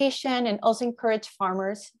verification and also encouraged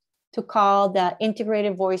farmers to call the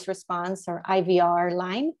Integrated Voice Response, or IVR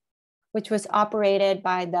line, which was operated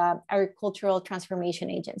by the Agricultural Transformation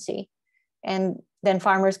Agency. And then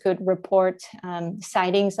farmers could report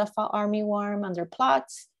sightings of fall armyworm on their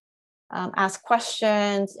plots, ask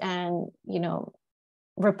questions, and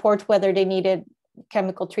report whether they needed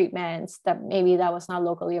chemical treatments that maybe that was not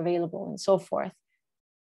locally available and so forth.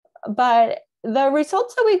 But the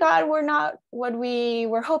results that we got were not what we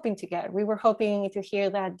were hoping to get. We were hoping to hear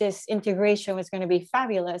that this integration was going to be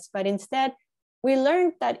fabulous, but instead we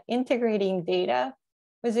learned that integrating data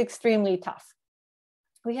was extremely tough.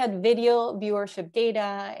 We had video viewership data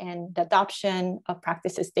and the adoption of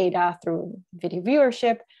practices data through video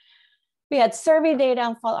viewership. We had survey data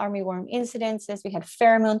on fall armyworm incidences. We had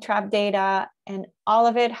pheromone trap data, and all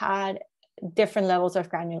of it had different levels of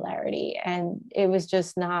granularity. And it was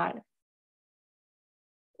just not,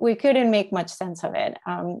 we couldn't make much sense of it.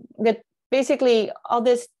 Basically, all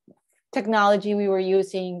this technology we were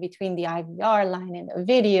using between the IVR line and the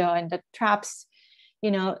video and the traps,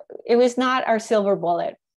 it was not our silver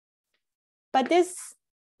bullet. But this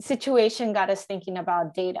situation got us thinking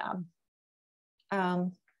about data.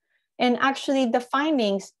 And actually, the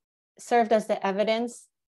findings served as the evidence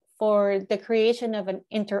for the creation of an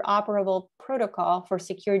interoperable protocol for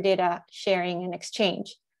secure data sharing and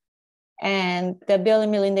exchange. And the Bill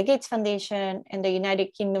and Melinda Gates Foundation and the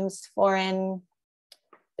United Kingdom's the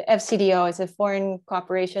FCDO, is a Foreign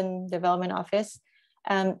Cooperation Development Office,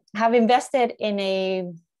 have invested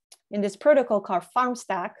in this protocol called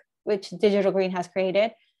FarmStack, which Digital Green has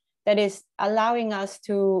created, that is allowing us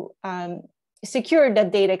to secure the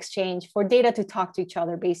data exchange for data to talk to each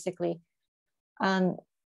other, basically.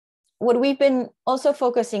 What we've been also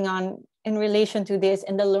focusing on in relation to this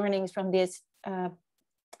and the learnings from this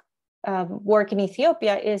work in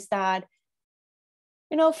Ethiopia is that,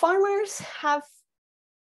 farmers have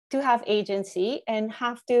to have agency and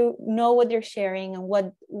have to know what they're sharing and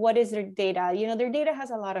what is their data. Their data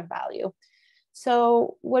has a lot of value.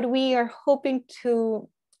 So what we are hoping to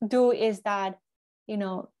do is that,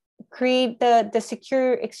 create the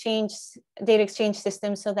secure data exchange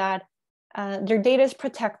system so that their data is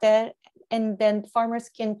protected, and then farmers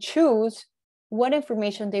can choose what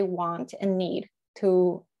information they want and need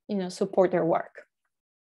to, support their work.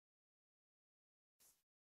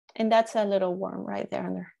 And that's a little worm right there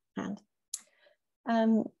on their hand.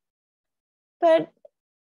 But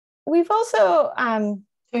we've also 2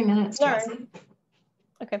 minutes, learned.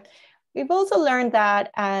 Okay. We've also learned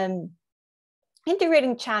that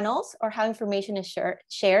integrating channels or how information is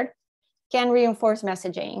shared can reinforce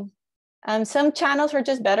messaging. Some channels are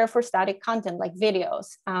just better for static content like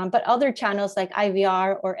videos, but other channels like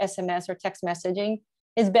IVR or SMS or text messaging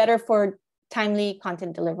is better for timely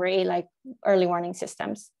content delivery like early warning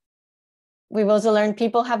systems. We've also learned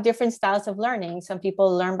people have different styles of learning. Some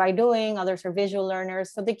people learn by doing, others are visual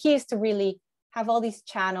learners. So the key is to really have all these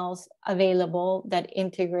channels available that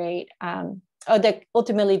integrate or that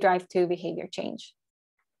ultimately drive to behavior change.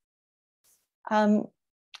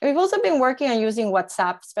 We've also been working on using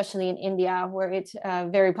WhatsApp, especially in India, where it's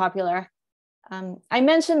very popular. I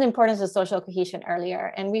mentioned the importance of social cohesion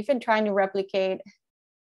earlier, and we've been trying to replicate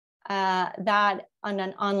that on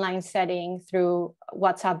an online setting through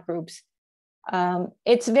WhatsApp groups.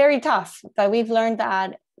 It's very tough, but we've learned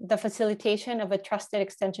that the facilitation of a trusted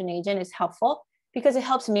extension agent is helpful because it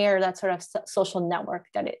helps mirror that sort of social network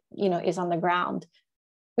that it is on the ground.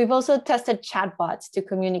 We've also tested chatbots to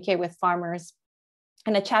communicate with farmers.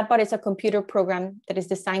 And a chatbot is a computer program that is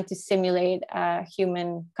designed to simulate a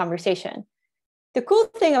human conversation. The cool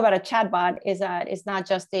thing about a chatbot is that it's not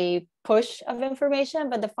just a push of information,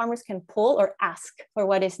 but the farmers can pull or ask for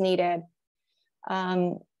what is needed.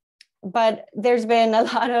 But there's been a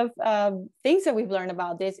lot of things that we've learned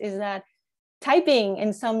about this is that typing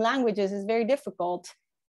in some languages is very difficult,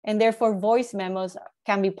 and therefore voice memos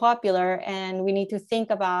can be popular, and we need to think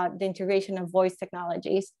about the integration of voice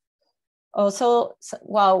technologies. Also,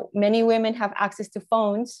 while many women have access to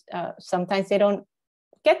phones, sometimes they don't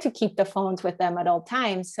get to keep the phones with them at all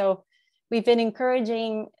times. So we've been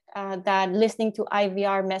encouraging that listening to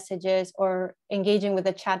IVR messages or engaging with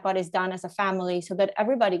a chatbot is done as a family so that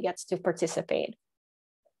everybody gets to participate.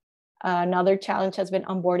 Another challenge has been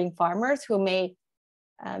onboarding farmers who may,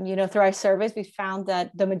 through our surveys, we found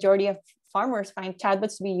that the majority of farmers find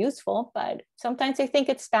chatbots to be useful, but sometimes they think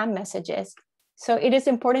it's spam messages. So it is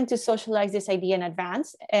important to socialize this idea in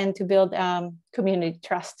advance and to build community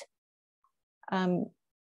trust.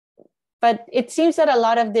 But it seems that a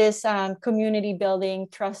lot of this community building,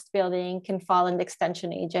 trust building can fall in the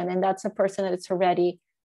extension agent, and that's a person that's already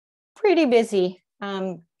pretty busy.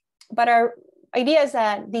 But our idea is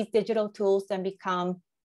that these digital tools then become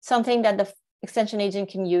something that the extension agent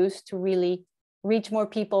can use to really reach more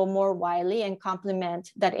people more widely and complement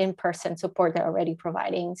that in-person support they're already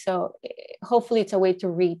providing. So hopefully it's a way to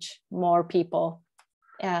reach more people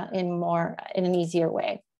in an easier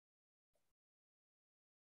way.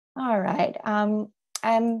 All right,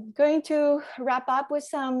 I'm going to wrap up with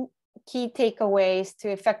some key takeaways to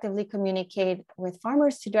effectively communicate with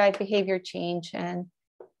farmers to drive behavior change. And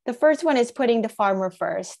the first one is putting the farmer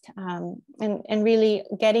first and really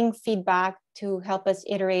getting feedback to help us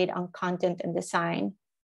iterate on content and design.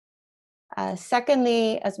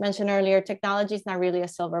 Secondly, as mentioned earlier, technology is not really a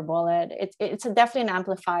silver bullet. It's definitely an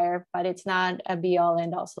amplifier, but it's not a be-all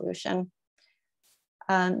end-all solution.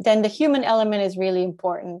 Then the human element is really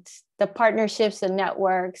important. The partnerships, the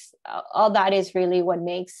networks, all that is really what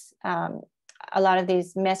makes a lot of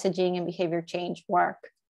these messaging and behavior change work.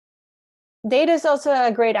 Data is also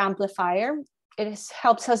a great amplifier. It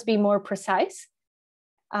helps us be more precise.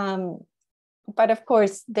 But of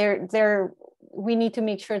course, we need to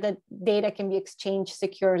make sure that data can be exchanged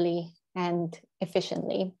securely and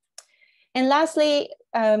efficiently. And lastly,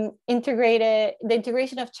 the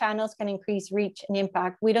integration of channels can increase reach and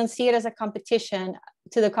impact. We don't see it as a competition.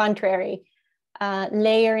 To the contrary,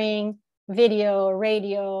 layering video,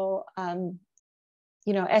 radio,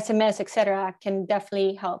 SMS, etc., can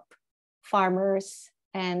definitely help farmers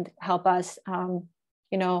and help us,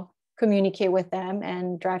 communicate with them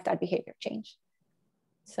and drive that behavior change.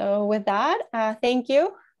 So with that, thank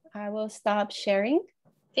you. I will stop sharing.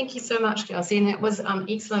 Thank you so much, Gelsey, and that was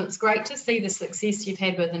excellent. It's great to see the success you've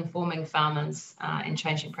had with informing farmers and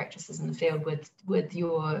changing practices in the field with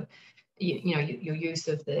your use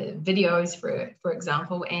of the videos, for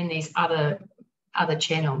example, and these other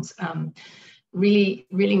channels. Really,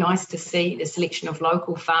 really nice to see the selection of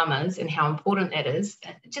local farmers and how important that is.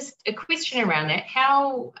 Just a question around that: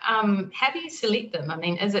 how do you select them? I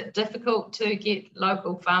mean, is it difficult to get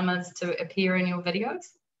local farmers to appear in your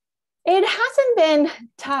videos? It hasn't been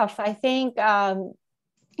tough. I think,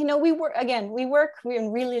 we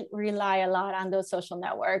really rely a lot on those social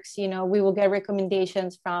networks. We will get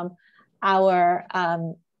recommendations from our,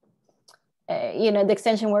 the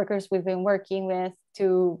extension workers we've been working with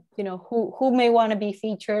to, who may want to be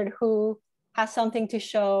featured, who has something to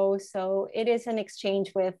show. So it is an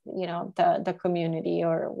exchange with, the community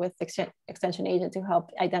or with extension agent to help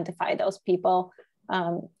identify those people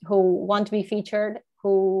who want to be featured,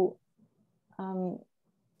 who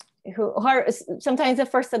who are sometimes the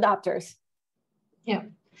first adopters. Yeah.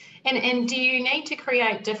 And do you need to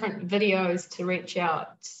create different videos to reach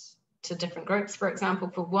out to different groups? For example,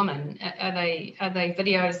 for women, are they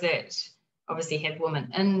videos that obviously have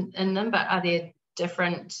women in them, but are there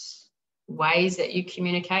different ways that you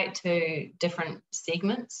communicate to different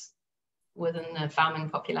segments within the farming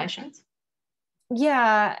populations?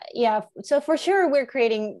 Yeah. So for sure, we're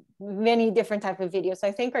creating many different types of videos.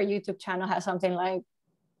 I think our YouTube channel has something like,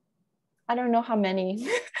 I don't know how many,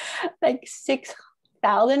 like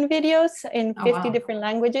 6,000 videos in 50 different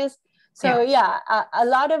languages. So yeah, a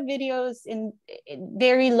lot of videos in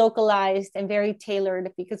very localized and very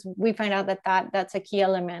tailored, because we find out that's a key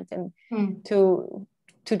element and to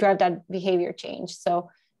drive that behavior change. So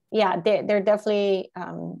yeah, they're definitely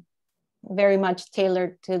very much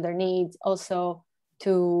tailored to their needs. Also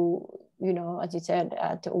to, you know, as you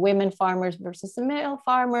said, to women farmers versus the male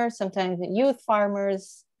farmers, sometimes the youth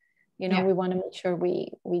farmers. You know, we want to make sure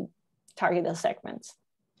we target those segments.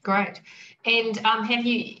 Great. And have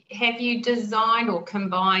you designed or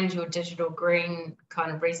combined your digital green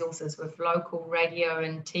kind of resources with local radio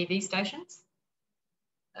and TV stations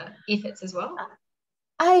efforts as well?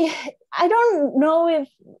 I don't know if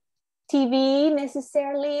TV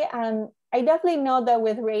necessarily. I definitely know that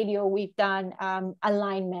with radio we've done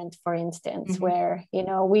alignment, for instance, where, you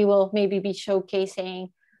know, we will maybe be showcasing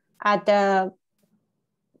at a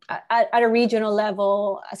regional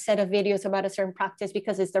level a set of videos about a certain practice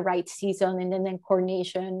because it's the right season, and then in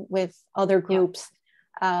coordination with other groups.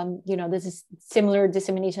 You know, this is similar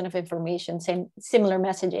dissemination of information, similar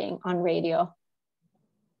messaging on radio.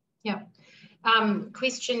 Yeah.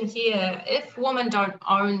 Question here: if women don't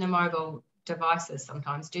own the mobile devices,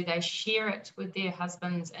 sometimes do they share it with their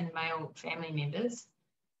husbands and male family members?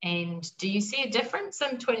 And do you see a difference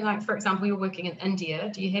in between, like, for example, you're working in India,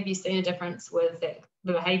 have you seen a difference with the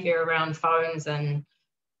behavior around phones and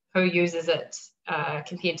who uses it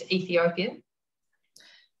compared to Ethiopia?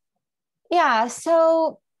 Yeah,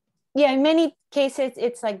 so yeah, in many cases,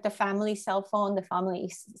 it's like the family cell phone, the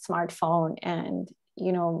family smartphone. And,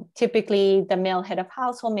 you know, typically the male head of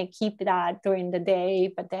household may keep that during the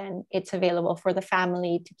day, but then it's available for the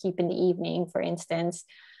family to keep in the evening, for instance.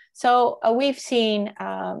 So we've seen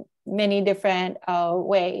many different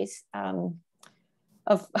ways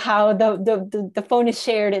of how the phone is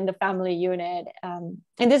shared in the family unit. And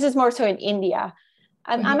this is more so in India.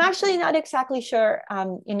 I'm actually not exactly sure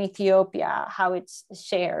in Ethiopia how it's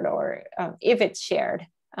shared or if it's shared.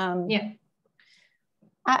 I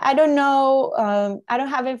don't know. I don't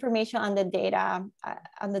have information on the data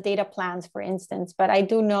plans, for instance, but I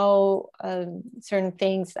do know certain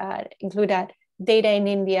things that include that data in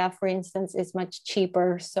India, for instance, is much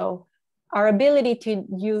cheaper. So our ability to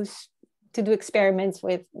do experiments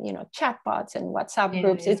with, you know, chatbots and WhatsApp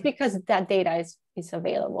groups is because that data is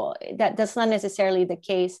available. That's not necessarily the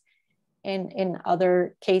case in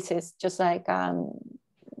other cases. Just like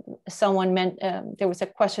someone meant, there was a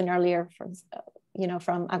question earlier from, you know,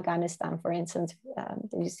 from Afghanistan, for instance.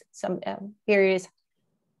 There's some areas.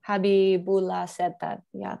 Habibullah said that,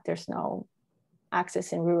 yeah, there's no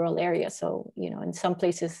access in rural areas. So, you know, in some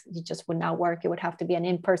places it just would not work. It would have to be an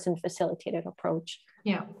in-person facilitated approach.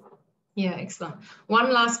 Yeah, excellent.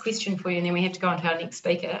 One last question for you, and then we have to go on to our next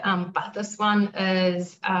speaker. But this one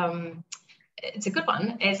is, it's a good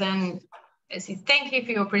one, as in, it says, thank you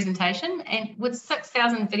for your presentation. And with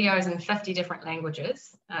 6,000 videos in 50 different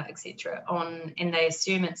languages, etc., and they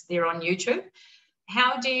assume they're on YouTube,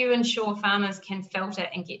 how do you ensure farmers can filter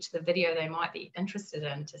and get to the video they might be interested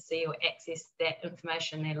in to see or access that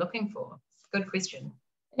information they're looking for? Good question.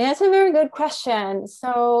 That's a very good question.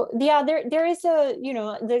 So yeah, there is a, you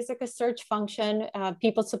know, there's like a search function.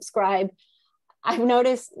 People subscribe. I've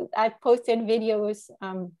noticed I've posted videos.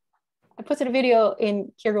 I posted a video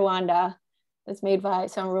in Kinyarwanda that's made by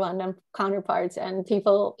some Rwandan counterparts, and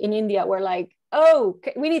people in India were like, oh,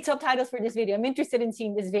 we need subtitles for this video. I'm interested in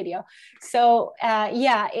seeing this video. So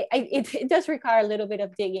yeah, it does require a little bit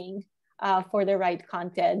of digging for the right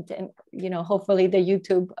content. And, you know, hopefully the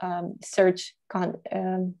YouTube search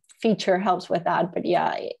feature helps with that. But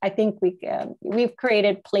yeah, I think we've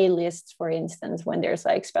created playlists, for instance, when there's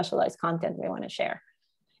like specialized content we want to share.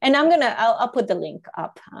 And I'll put the link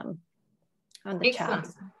up on the chat.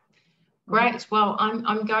 Great. Well,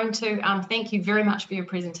 I'm going to thank you very much for your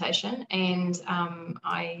presentation, and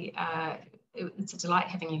it's a delight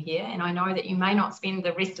having you here. And I know that you may not spend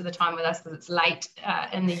the rest of the time with us because it's late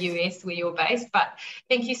in the US where you're based, but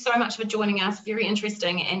thank you so much for joining us. Very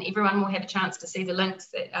interesting, and everyone will have a chance to see the links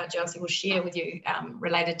that Gelsey will share with you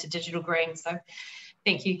related to digital green. So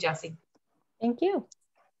thank you, Gelsey. Thank you.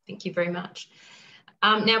 Thank you very much.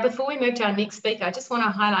 Now, before we move to our next speaker, I just want to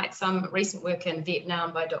highlight some recent work in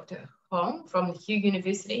Vietnam by Dr. Hong from Yale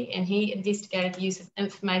University, and he investigated the use of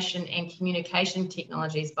information and communication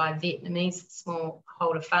technologies by Vietnamese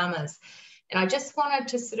smallholder farmers. And I just wanted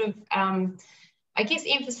to sort of, I guess,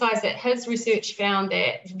 emphasize that his research found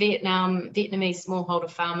that Vietnamese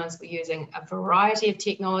smallholder farmers were using a variety of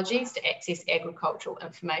technologies to access agricultural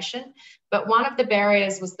information. But one of the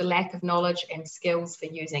barriers was the lack of knowledge and skills for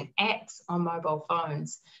using apps on mobile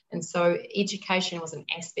phones. And so education was an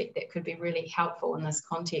aspect that could be really helpful in this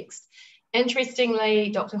context. Interestingly,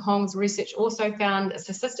 Dr. Hong's research also found a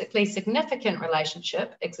statistically significant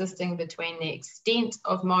relationship existing between the extent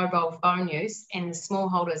of mobile phone use and the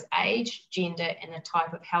smallholder's age, gender, and the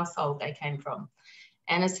type of household they came from.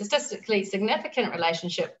 And a statistically significant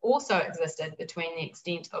relationship also existed between the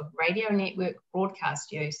extent of radio network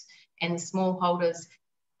broadcast use and the smallholder's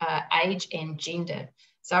age and gender.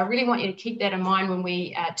 So I really want you to keep that in mind when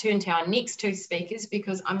we turn to our next two speakers,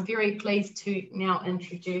 because I'm very pleased to now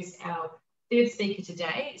introduce our third speaker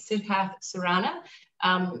today, Siddarth Surana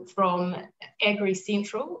from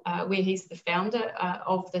Agricental, where he's the founder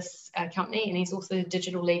of this company, and he's also the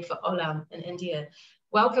digital lead for Olam in India.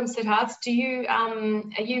 Welcome, Siddarth.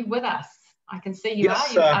 Are you with us? I can see you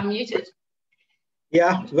are. You're unmuted.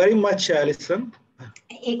 Yeah, very much, Alison.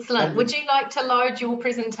 Excellent. Would you like to load your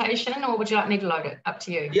presentation, or would you like me to load it? Up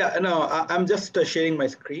to you. Yeah, no, I'm just sharing my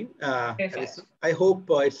screen. Alison. I hope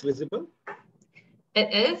it's visible.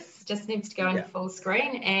 It is. Just needs to go into full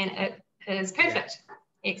screen, and it is perfect.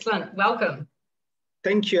 Yeah. Excellent. Welcome.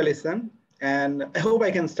 Thank you, Alison. And I hope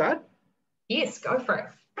I can start. Yes, go for it.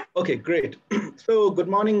 Okay, great. So good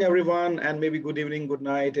morning, everyone, and maybe good evening, good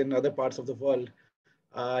night in other parts of the world.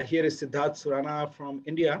 Here is Siddarth Surana from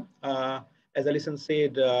India. As Alison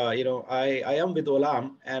said, I am with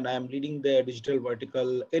Olam, and I'm leading the digital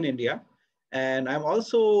vertical in India. And I'm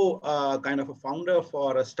also kind of a founder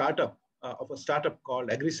for a startup called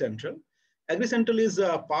Agricental. Agricental is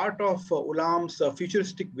a part of Olam's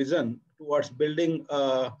futuristic vision towards building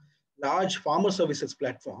a large farmer services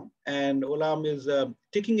platform. And Olam is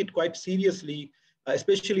taking it quite seriously,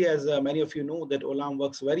 especially as many of you know that Olam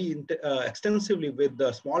works very extensively with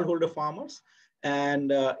the smallholder farmers.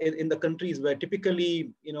 And in the countries where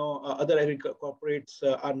typically, other corporates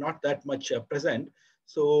are not that much present.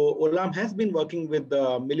 So Olam has been working with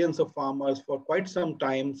millions of farmers for quite some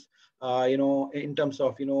time, in terms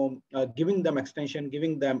of, giving them extension,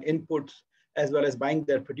 giving them inputs, as well as buying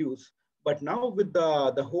their produce. But now with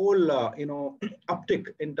the whole, uptick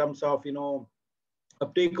in terms of,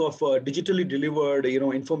 uptake of digitally delivered,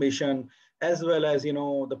 information, as well as,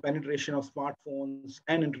 the penetration of smartphones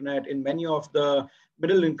and internet in many of the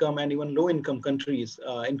middle income and even low income countries,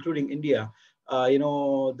 including India.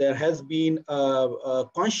 There has been a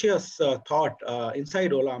conscious thought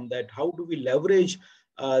inside Olam that how do we leverage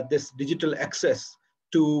this digital access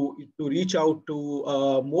to reach out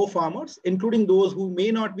to more farmers, including those who may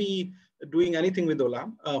not be doing anything with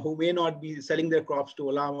Olam, who may not be selling their crops to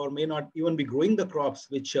Olam, or may not even be growing the crops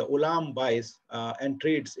which Olam buys and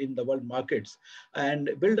trades in the world markets,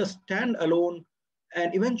 and build a standalone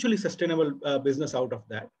and eventually sustainable business out of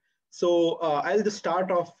that. So I'll just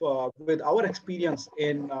start off with our experience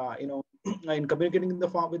in in communicating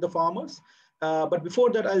with the farmers. But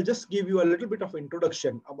before that, I'll just give you a little bit of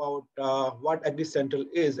introduction about what Agricental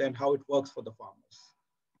is and how it works for the farmers.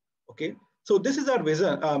 Okay, so this is our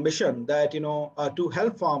vision, mission that to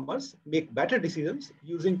help farmers make better decisions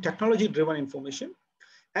using technology-driven information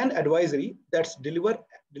and advisory that's delivered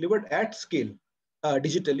at scale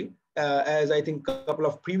digitally. As I think a couple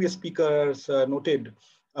of previous speakers noted,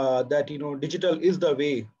 that digital is the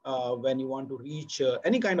way when you want to reach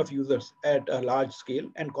any kind of users at a large scale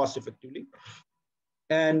and cost effectively,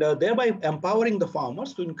 and thereby empowering the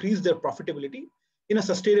farmers to increase their profitability in a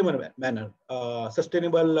sustainable manner,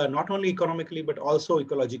 sustainable not only economically but also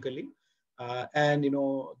ecologically, and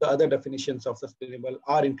the other definitions of sustainable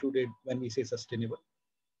are included when we say sustainable.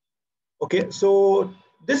 Okay, so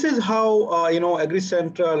this is how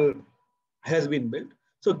Agricental has been built.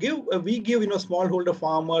 So we give smallholder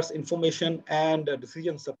farmers information and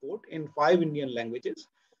decision support in 5 Indian languages.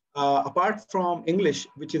 Apart from English,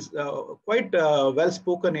 which is quite well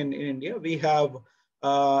spoken in India, we have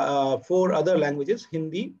 4 other languages: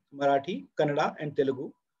 Hindi, Marathi, Kannada, and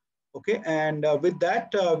Telugu. Okay, and with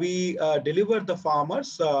that, we deliver the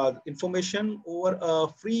farmers information over a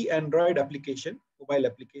free Android application, mobile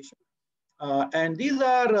application. And these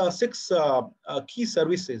are 6 key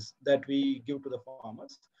services that we give to the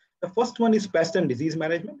farmers. The first one is pest and disease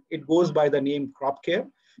management. It goes by the name crop care.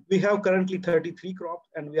 We have currently 33 crops,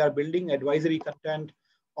 and we are building advisory content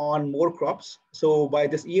on more crops. So by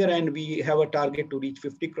this year end, we have a target to reach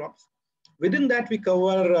 50 crops. Within that, we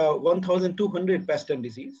cover 1,200 pest and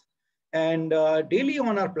disease. And daily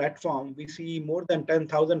on our platform, we see more than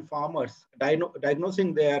 10,000 farmers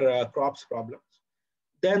diagnosing their crops problems.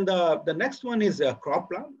 Then the next one is a crop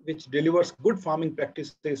plan, which delivers good farming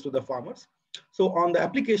practices to the farmers. So on the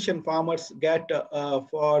application, farmers get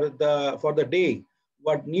for the day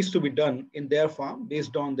what needs to be done in their farm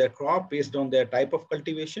based on their crop, based on their type of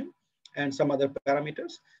cultivation, and some other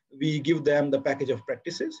parameters. We give them the package of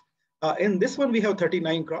practices. In this one, we have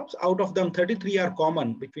 39 crops. Out of them, 33 are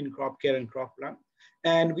common between crop care and crop plan.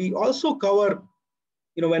 And we also cover,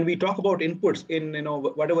 when we talk about inputs in,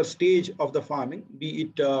 whatever stage of the farming, be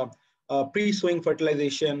it pre-sowing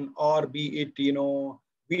fertilization, or be it,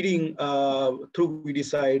 weeding through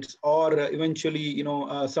weedicides, or eventually,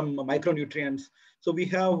 some micronutrients. So we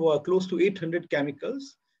have close to 800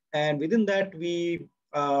 chemicals. And within that, we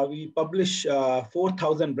publish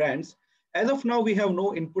 4,000 brands. As of now, we have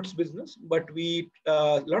no inputs business, but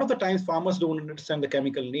a lot of the times farmers don't understand the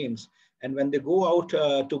chemical names. And when they go out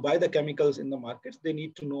to buy the chemicals in the markets, they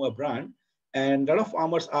need to know a brand. And a lot of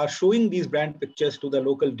farmers are showing these brand pictures to the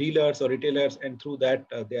local dealers or retailers, and through that,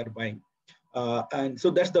 they are buying. And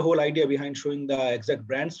so that's the whole idea behind showing the exact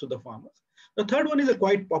brands to the farmers. The third one is a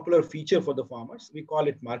quite popular feature for the farmers. We call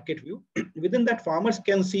it market view. Within that, farmers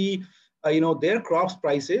can see their crops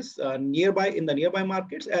prices nearby in the nearby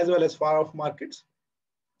markets as well as far off markets.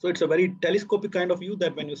 So it's a very telescopic kind of view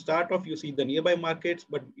that when you start off, you see the nearby markets,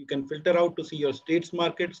 but you can filter out to see your state's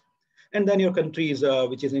markets, and then your country's,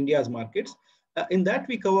 which is India's markets. In that,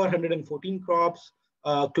 we cover 114 crops,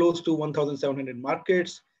 close to 1,700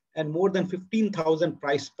 markets, and more than 15,000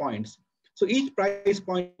 price points. So each price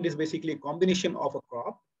point is basically a combination of a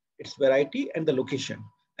crop, its variety, and the location.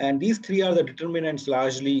 And these three are the determinants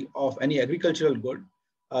largely of any agricultural good.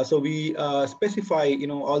 So we specify,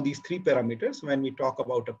 all these three parameters when we talk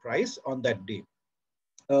about a price on that day.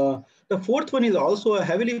 The fourth one is also a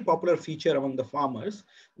heavily popular feature among the farmers,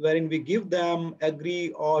 wherein we give them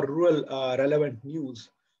agri or rural relevant news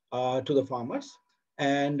to the farmers.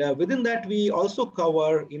 And within that, we also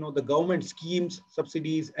cover, the government schemes,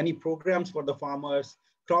 subsidies, any programs for the farmers,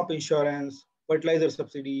 crop insurance, fertilizer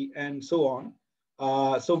subsidy, and so on.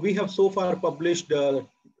 So we have so far published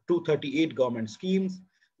 238 government schemes.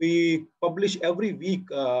 We publish every week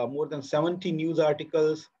more than 70 news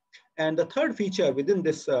articles. And the third feature within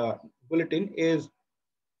this bulletin is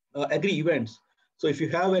agri events. So if you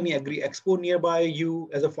have any agri expo nearby you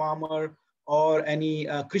as a farmer, or any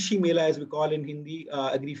Krishi Mela, as we call in Hindi,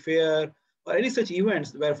 agri fair, or any such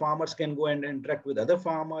events where farmers can go and interact with other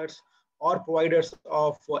farmers, or providers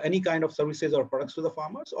of any kind of services or products to the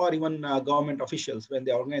farmers, or even government officials when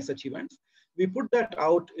they organize such events. We put that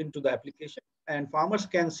out into the application, and farmers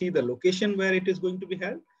can see the location where it is going to be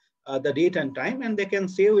held, the date and time, and they can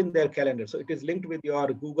save in their calendar. So it is linked with your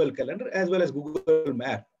Google Calendar as well as Google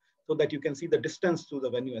Map, so that you can see the distance to the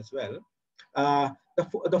venue as well.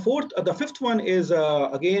 The fifth one is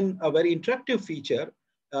again a very interactive feature,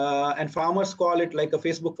 and farmers call it like a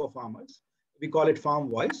Facebook for farmers. We call it Farm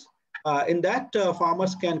Voice. In that,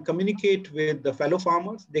 farmers can communicate with the fellow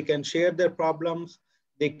farmers. They can share their problems.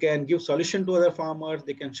 They can give solution to other farmers.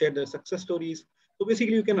 They can share their success stories. So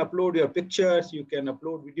basically, you can upload your pictures. You can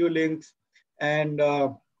upload video links, and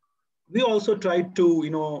we also try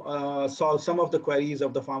to solve some of the queries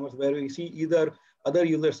of the farmers where we see either other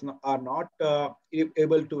users are not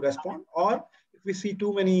able to respond, or if we see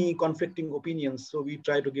too many conflicting opinions. So we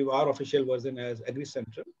try to give our official version as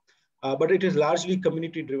Agricentral. But it is largely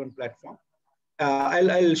community-driven platform.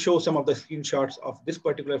 I'll show some of the screenshots of this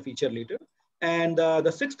particular feature later. And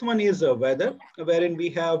the sixth one is weather, wherein we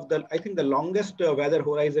have I think the longest weather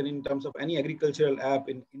horizon in terms of any agricultural app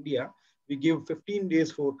in India. We give 15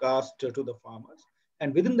 days forecast to the farmers.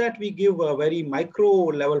 And within that, we give a very micro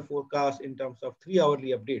level forecast in terms of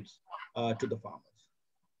 3-hourly updates to the farmers.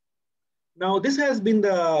 Now, this has been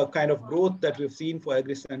the kind of growth that we've seen for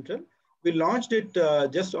Agricentral. We launched it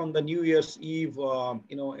just on the New Year's Eve,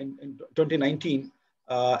 in 2019.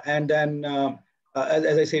 And then,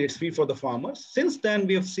 as I said, it's free for the farmers. Since then,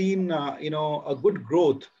 we have seen, a good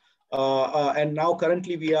growth. And now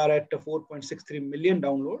currently we are at 4.63 million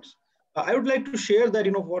downloads. I would like to share that,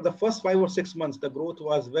 for the first 5 or 6 months, the growth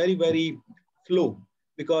was very, very slow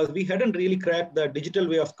because we hadn't really cracked the digital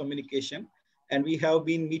way of communication. And we have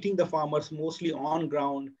been meeting the farmers mostly on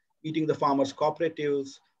ground, meeting the farmers'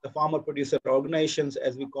 cooperatives, the farmer producer organizations,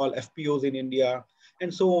 as we call FPOs in India,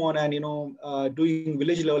 and so on. And, doing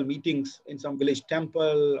village level meetings in some village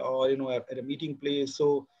temple or, at a meeting place.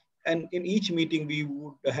 So And in each meeting, we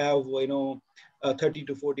would have, 30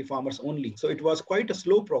 to 40 farmers only. So it was quite a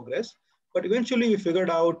slow progress, but eventually we figured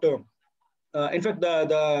out, in fact,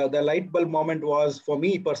 the light bulb moment was for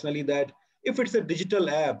me personally that if it's a digital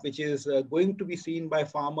app, which is going to be seen by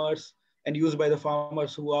farmers and used by the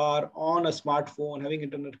farmers who are on a smartphone having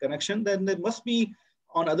internet connection, then they must be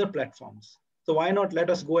on other platforms. So why not let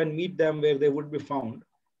us go and meet them where they would be found?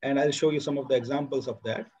 And I'll show you some of the examples of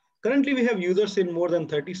that. Currently, we have users in more than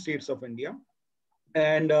 30 states of India.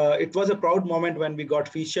 And it was a proud moment when we got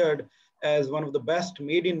featured as one of the best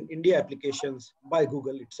made in India applications by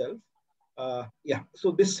Google itself.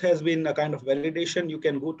 So this has been a kind of validation. You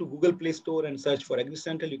can go to Google Play Store and search for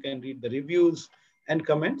Agricental. You can read the reviews and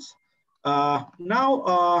comments.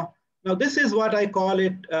 Now this is what I call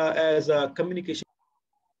it as a communication.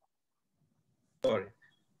 Sorry,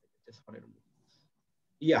 just wanted to.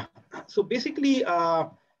 Yeah. So basically,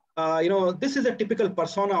 this is a typical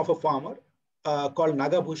persona of a farmer called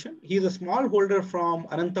Nagabhushan. He is a smallholder from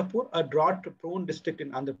Anantapur, a drought-prone district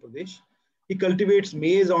in Andhra Pradesh. He cultivates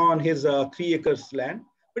maize on his 3 acres land,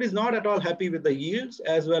 but is not at all happy with the yields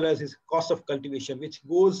as well as his cost of cultivation, which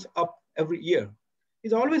goes up every year.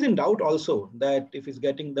 He's always in doubt also that if he's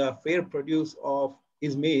getting the fair produce of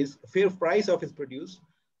his maize, fair price of his produce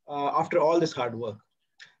after all this hard work.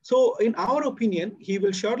 So in our opinion, he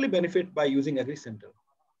will surely benefit by using Agricental.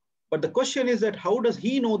 But the question is that how does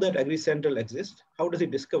he know that Agricental exists? How does he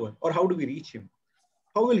discover, or how do we reach him?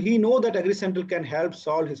 How will he know that Agricental can help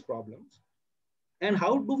solve his problems? And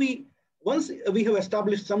how do we, once we have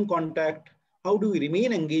established some contact, how do we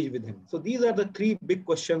remain engaged with him? So these are the 3 big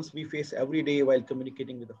questions we face every day while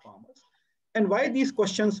communicating with the farmers. And why these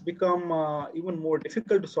questions become even more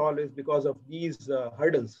difficult to solve is because of these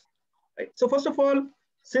hurdles. Right? So first of all,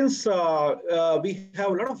 since we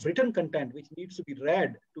have a lot of written content which needs to be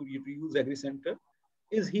read to use Agricental,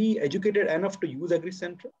 is he educated enough to use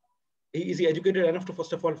Agricental? Is he educated enough to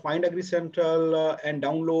first of all find Agricental and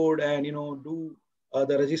download and do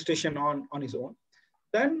the registration on his own?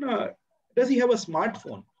 Then does he have a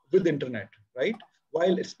smartphone with internet, right?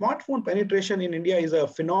 While smartphone penetration in India is a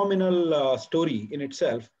phenomenal story in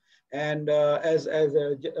itself, and as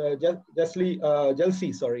Gelsey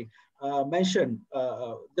mentioned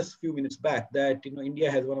just a few minutes back that India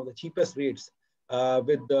has one of the cheapest rates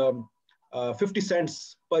with 50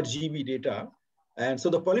 cents per GB data. And so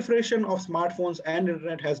the proliferation of smartphones and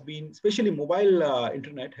internet has been, especially mobile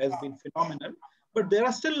internet, has been phenomenal. But there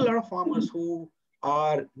are still a lot of farmers who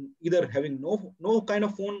are either having no kind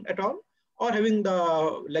of phone at all or having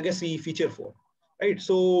the legacy feature phone, right?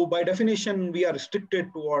 So by definition, we are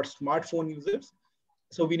restricted towards smartphone users.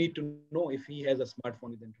 So we need to know if he has a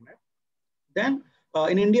smartphone with internet. Then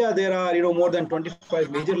in India, there are more than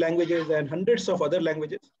 25 major languages and hundreds of other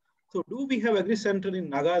languages. So do we have Agricental in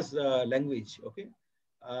Naga's language? Okay,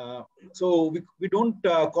 so we don't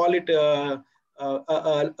call it a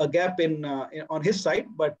gap on his side,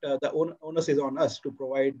 but the onus is on us to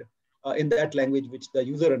provide in that language which the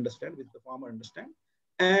user understands, which the farmer understands.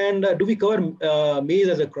 And do we cover maize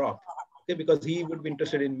as a crop? Okay, because he would be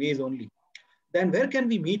interested in maize only. Then where can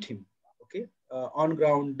we meet him? Okay, on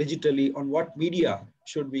ground, digitally, on what media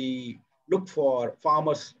should we look for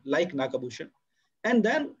farmers like Nagabhushan? And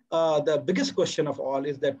then the biggest question of all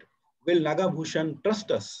is that will Nagabhushan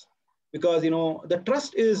trust us? Because the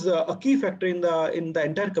trust is a key factor in the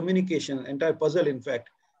entire communication, entire puzzle, in fact.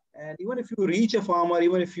 And even if you reach a farmer,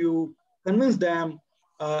 even if you convince them,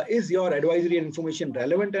 is your advisory and information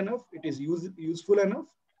relevant enough? It is useful enough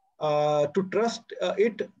to trust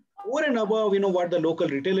it over and above, what the local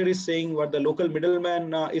retailer is saying, what the local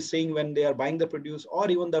middleman is saying when they are buying the produce,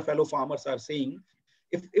 or even the fellow farmers are saying.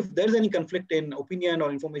 If there's any conflict in opinion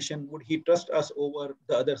or information, would he trust us over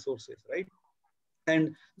the other sources, right?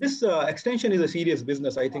 And this extension is a serious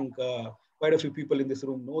business. I think quite a few people in this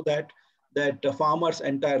room know that a farmer's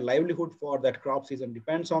entire livelihood for that crop season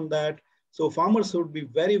depends on that. So farmers should be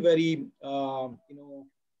very, very,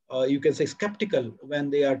 you can say skeptical when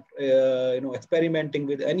they are, experimenting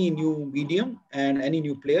with any new medium and any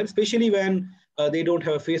new player, especially when they don't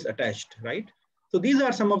have a face attached, right? So these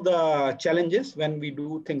are some of the challenges when we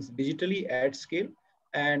do things digitally at scale,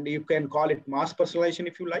 and you can call it mass personalization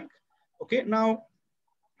if you like. Okay, now,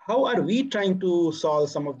 how are we trying to solve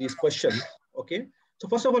some of these questions? Okay, so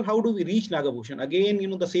first of all, how do we reach Nagabhushan? Again,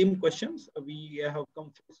 the same questions. We have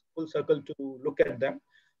come full circle to look at them.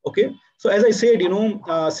 Okay, so as I said,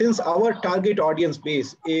 since our target audience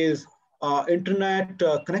base is internet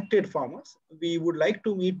connected farmers, we would like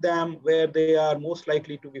to meet them where they are most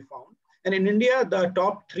likely to be found. And in India, the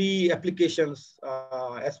top 3 applications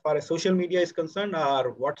as far as social media is concerned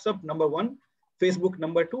are WhatsApp, number 1, Facebook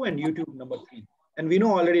number 2, and YouTube number 3. And we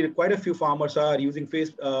know already quite a few farmers are using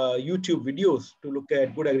YouTube videos to look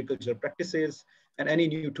at good agricultural practices and any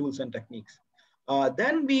new tools and techniques.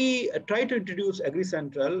 Then we try to introduce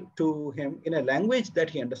Agricental to him in a language that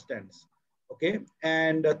he understands. Okay,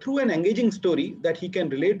 and through an engaging story that he can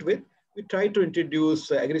relate with, we try to introduce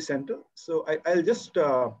Agricental. So I'll just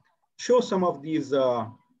show some of these,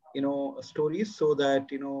 stories so that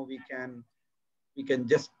we can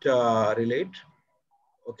just relate.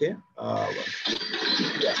 Okay.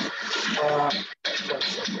 Yeah. 1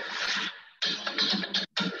 second.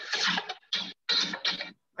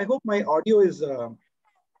 I hope my audio is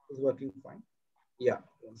working fine. Yeah.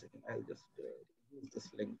 1 second. I'll just use this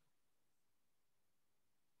link.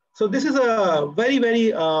 So this is a very,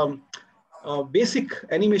 very basic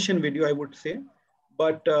animation video, I would say,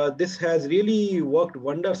 but this has really worked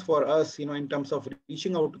wonders for us, in terms of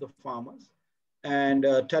reaching out to the farmers and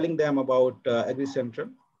telling them about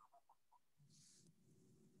Agricentral.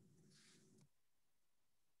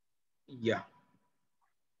 Yeah.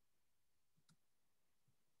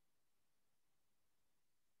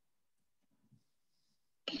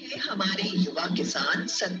 हमारे युवा किसान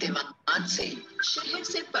सत्यवान से शहर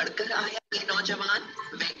से पढ़कर आया ये नौजवान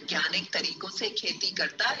वैज्ञानिक तरीकों से खेती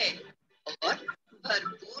करता है और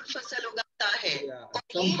भरपूर फसल उगाता है।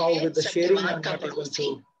 Somehow with the sharing I'm not able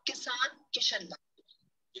to किसान किशन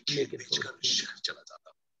make it so. चला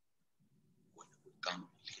जाता कोई काम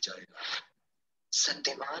ले जाएगा।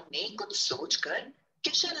 सत्यवान ने कुछ सोचकर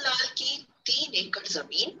किशन लाल की 3 एकड़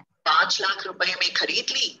जमीन 5 लाख रुपए में खरीद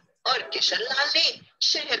ली और किशन लाल ने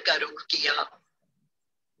शहर का रुख किया।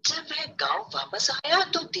 जब वह गांव वापस आया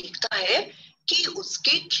तो देखता है कि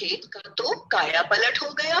उसके खेत का तो काया पलट हो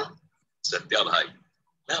गया। सत्या भाई,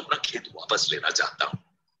 मैं अपना खेत वापस लेना चाहता हूँ,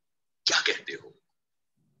 क्या कहते हो?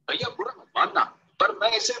 भैया बुरा मत मानना, पर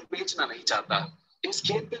मैं इसे बेचना नहीं चाहता। इस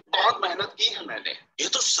खेत पे बहुत मेहनत की है मैंने। ये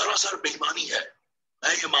तो सरासर बेईमानी है।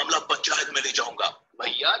 मैं ये मामला पंचायत में ले जाऊंगा।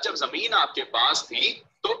 भैया, जब जमीन आपके पास थी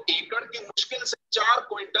तो एकड़ की मुश्किल से 4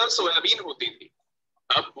 क्विंटल सोयाबीन होती थी,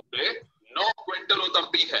 अब पूरे 9 क्विंटल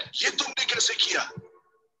उतरती है। ये तुमने कैसे किया?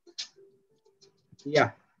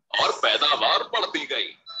 और पैदावार बढ़ती गई।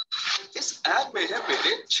 इस ऐप में है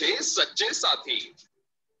मेरे 6 सच्चे साथी।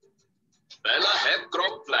 पहला है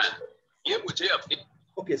क्रॉप प्लान, ये मुझे अपनी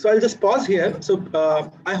Okay, so I'll just pause here. So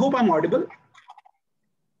I hope I'm audible.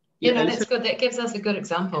 Yeah, no, that's good. That gives us a good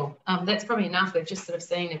example. That's probably enough. We've just sort of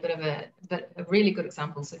seen a bit of a really good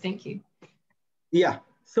example. So thank you. Yeah.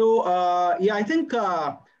 So yeah, I think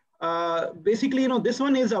basically, this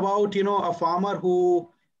one is about, a farmer who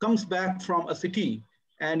comes back from a city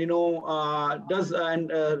and, does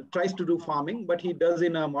and tries to do farming, but he does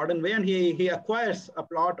in a modern way, and he acquires a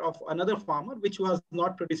plot of another farmer, which was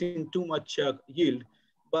not producing too much yield.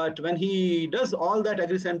 But when he does all that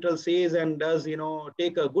Agricentral says and does,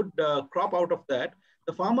 take a good crop out of that,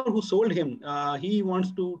 the farmer who sold him, he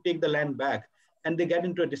wants to take the land back, and they get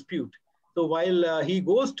into a dispute. So while he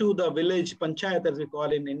goes to the village panchayat, as we call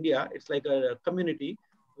in India, it's like a community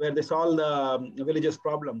where they solve the village's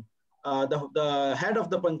problem. The head of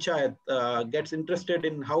the panchayat gets interested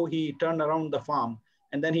in how he turned around the farm,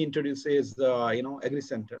 and then he introduces,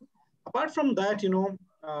 Agricental. Apart from that,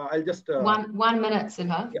 I'll just 1 minute,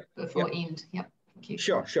 Siddarth, before end. Yep. Thank you.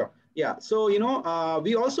 Sure. Yeah. So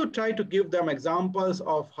we also try to give them examples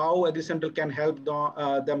of how Agricental can help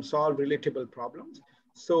them solve relatable problems.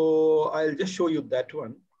 So I'll just show you that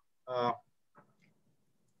one.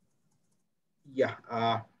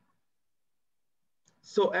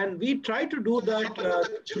 So, and we try to do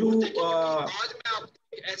that through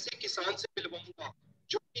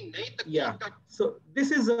so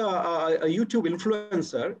this is a YouTube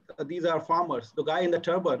influencer. These are farmers. The guy in the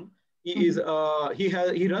turban, he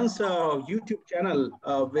runs a YouTube channel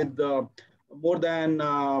with more than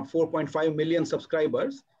 4.5 million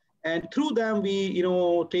subscribers, and through them we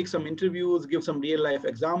take some interviews, give some real life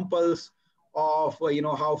examples of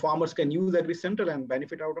how farmers can use Agricental and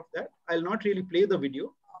benefit out of that. I'll not really play the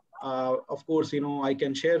video. Of course, I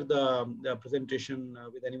can share the presentation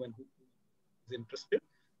with anyone who is interested.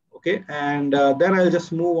 Okay, and then I'll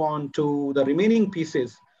just move on to the remaining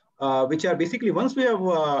pieces, which are basically once we have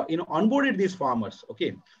onboarded these farmers.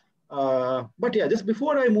 Okay, but yeah, just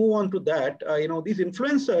before I move on to that, these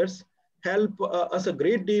influencers help us a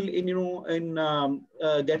great deal in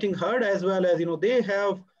getting heard, as well as they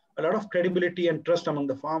have a lot of credibility and trust among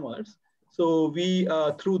the farmers. So we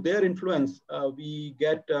through their influence we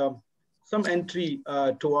get some entry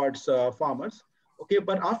towards farmers. Okay,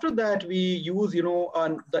 but after that we use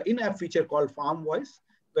the in-app feature called Farm Voice,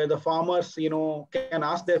 where the farmers can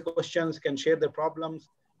ask their questions, can share their problems,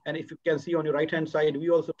 And if you can see on your right-hand side, we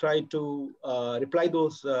also try to reply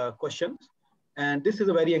those questions. And this is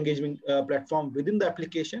a very engaging platform within the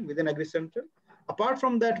application, within Agricental. Apart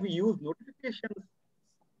from that, we use notifications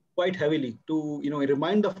quite heavily to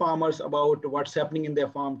remind the farmers about what's happening in their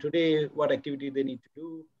farm today, what activity they need to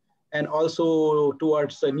do, and also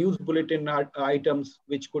towards news bulletin items,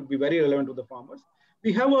 which could be very relevant to the farmers.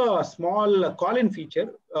 We have a small call-in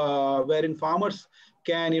feature wherein farmers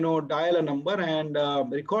can dial a number and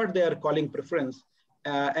record their calling preference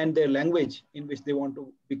and their language in which they want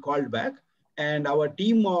to be called back. And our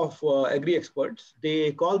team of agri experts,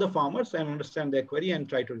 they call the farmers and understand their query and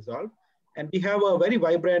try to resolve. And we have a very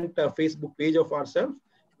vibrant Facebook page of ourselves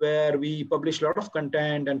where we publish a lot of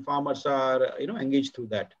content and farmers are engaged through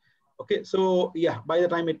that. Okay, so yeah, by the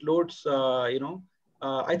time it loads,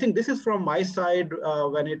 I think this is from my side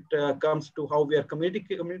when it comes to how we are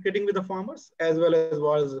communicating with the farmers, as well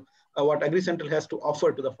as what Agricental has to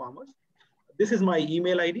offer to the farmers. This is my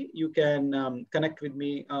email ID. You can connect with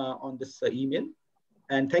me on this email.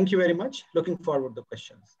 And thank you very much. Looking forward to the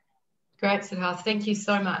questions. Great, Siddarth. Thank you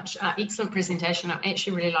so much. Excellent presentation. I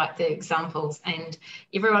actually really like the examples, and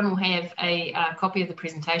everyone will have a copy of the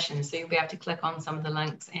presentation, so you'll be able to click on some of the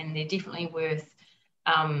links, and they're definitely worth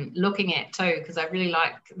looking at too, because I really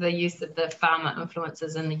like the use of the farmer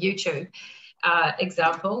influencers in the YouTube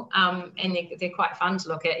example, and they're quite fun to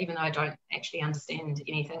look at, even though I don't actually understand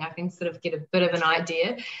anything. I can sort of get a bit of an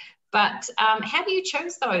idea. But how do you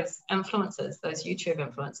choose those influencers, those YouTube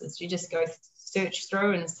influencers? Do you just go search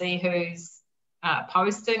through and see who's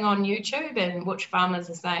posting on YouTube and which farmers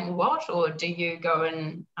are saying what? Or do you go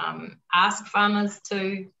and ask farmers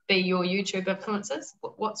to be your YouTube influencers?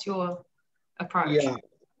 What's your approach? Yeah,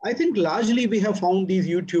 I think largely we have found these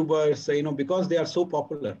YouTubers, because they are so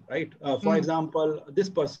popular, right? For example, this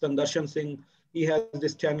person, Darshan Singh, he has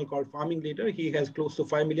this channel called Farming Leader. He has close to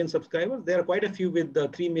 5 million subscribers. There are quite a few with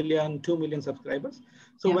 3 million, 2 million subscribers.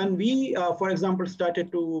 So when we, for example,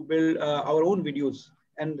 started to build our own videos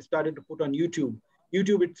and started to put on YouTube,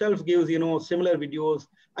 YouTube itself gives, similar videos.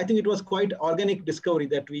 I think it was quite organic discovery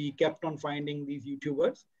that we kept on finding these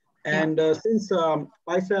YouTubers. And since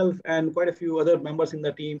myself and quite a few other members in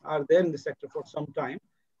the team are there in the sector for some time,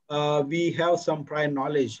 we have some prior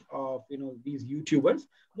knowledge of these YouTubers.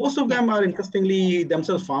 Most of them are interestingly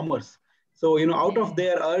themselves farmers. So out of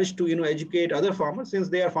their urge to educate other farmers, since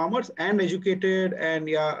they are farmers and educated and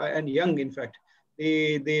young, in fact,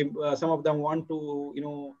 they some of them want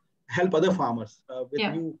to help other farmers with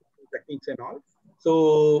new techniques and all.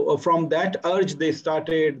 So from that urge, they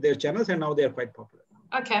started their channels, and now they are quite popular.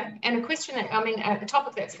 Okay, and a question that, a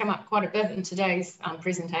topic that's come up quite a bit in today's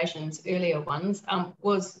presentations, earlier ones,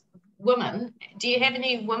 was women. Do you have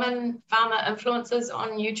any women farmer influencers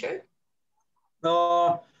on YouTube?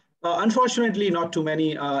 Unfortunately, not too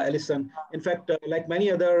many, Alison. In fact, like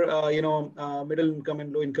many other, middle income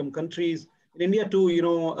and low income countries, in India too,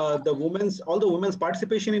 although women's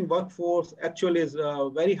participation in workforce actually is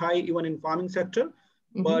very high, even in farming sector,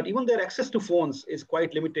 but even their access to phones is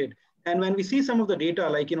quite limited. And when we see some of the data,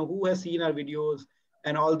 like, who has seen our videos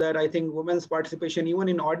and all that, I think women's participation, even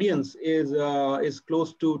in audience, is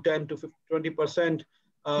close to 10 to 20%,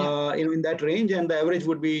 in that range. And the average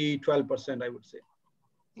would be 12%, I would say.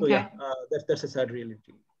 So that's a sad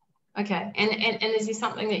reality. Okay, and is there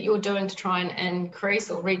something that you're doing to try and increase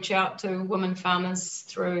or reach out to women farmers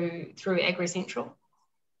through Agricental?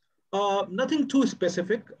 Nothing too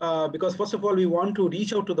specific, because first of all, we want to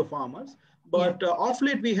reach out to the farmers. But off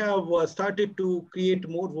late, we have started to create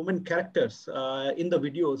more women characters in the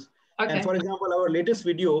videos. Okay. And for example, our latest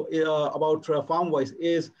video about Farm Voice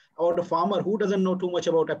is about a farmer who doesn't know too much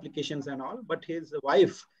about applications and all, but his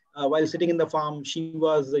wife, while sitting in the farm, she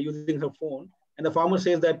was using her phone. And the farmer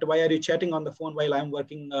says that, why are you chatting on the phone while I'm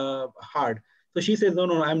working hard? So she says,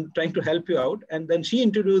 no, I'm trying to help you out. And then she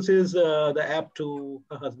introduces the app to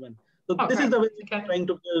her husband. So this is the way we're trying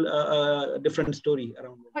to build a different story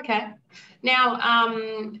around it. Okay. Now,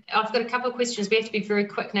 I've got a couple of questions. We have to be very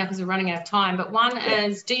quick now because we're running out of time. But one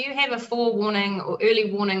is, do you have a forewarning or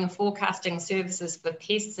early warning and forecasting services for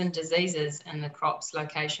pests and diseases in the crop's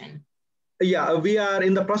location? Yeah, we are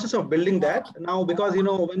in the process of building that now, because,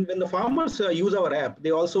 when the farmers use our app,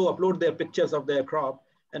 they also upload their pictures of their crop.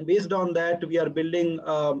 And based on that, we are building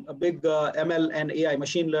a big ML and AI,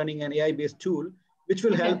 machine learning and AI-based tool, which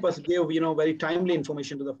will help us give, very timely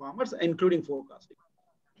information to the farmers, including forecasting.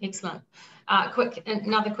 Excellent.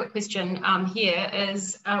 Another quick question here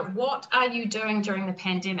is, what are you doing during the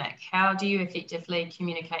pandemic? How do you effectively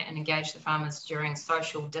communicate and engage the farmers during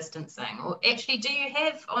social distancing? Or actually, do you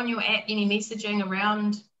have on your app any messaging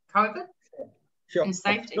around COVID? Sure. and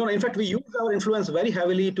safety. No, in fact, we use our influence very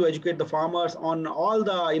heavily to educate the farmers on all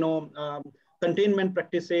the, containment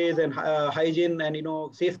practices and hygiene and,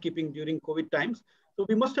 safekeeping during COVID times. So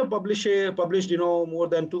we must have published, more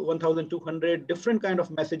than 1,200 different kind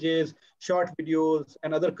of messages, short videos,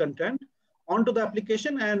 and other content onto the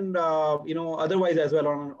application, and otherwise as well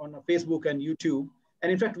on Facebook and YouTube.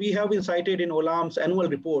 And in fact, we have been cited in Olam's annual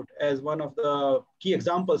report as one of the key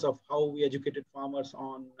examples of how we educated farmers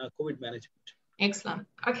on COVID management. Excellent.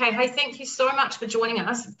 Okay, hey, thank you so much for joining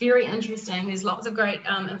us. Very interesting. There's lots of great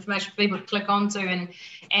information for people to click onto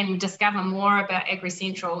and discover more about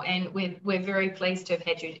Agricentral, and we're very pleased to have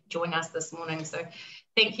had you join us this morning. So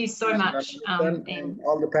thank you so much. And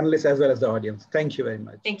all the panelists as well as the audience. Thank you very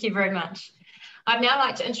much. Thank you very much. I'd now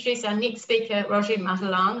like to introduce our next speaker, Rogelio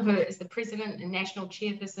Matalongfrom, who is the President and National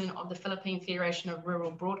Chairperson of the Philippine Federation of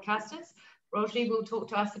Rural Broadcasters. Rogelio will talk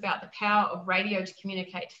to us about the power of radio to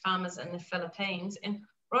communicate to farmers in the Philippines. And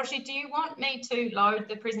Rogelio, do you want me to load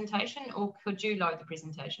the presentation, or could you load the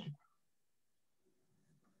presentation?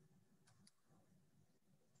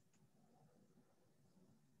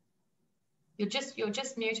 You're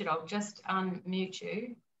just muted. I'll just unmute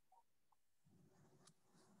you.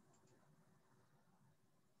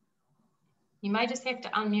 You may just have to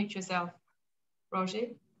unmute yourself,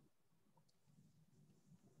 Rogelio.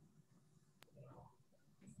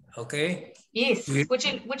 Okay. Yes. Would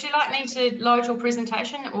you like me to load your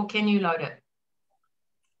presentation, or can you load it?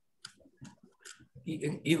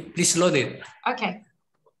 You please load it. Okay.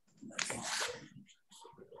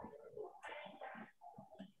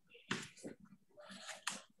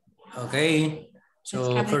 Okay.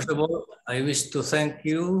 So first of all, I wish to thank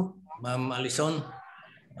you, Ma'am Alison,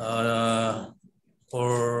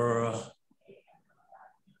 for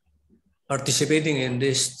participating in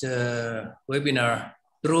this webinar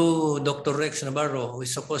through Dr. Rex Navarro, who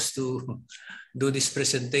is supposed to do this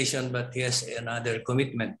presentation, but he has another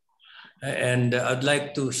commitment. And I'd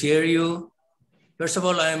like to share you. First of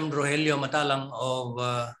all, I'm Rogelio Matalang of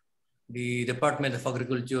the Department of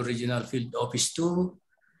Agriculture Regional Field Office 2,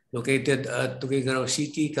 located at Tuguegarao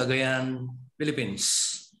City, Cagayan,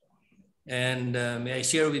 Philippines. And may I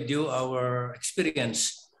share with you our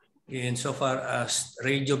experience insofar as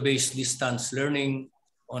radio-based distance learning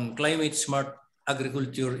on climate-smart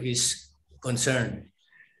agriculture is concerned.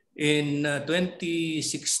 In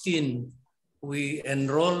 2016, we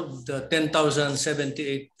enrolled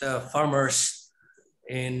 10,078 farmers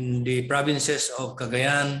in the provinces of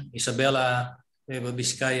Cagayan, Isabela, Nueva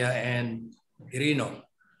Vizcaya, and Quirino.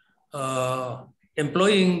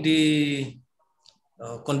 Employing the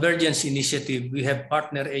Convergence Initiative, we have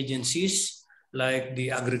partner agencies like the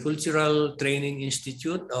Agricultural Training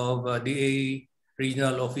Institute of DA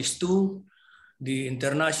Regional Office 2, the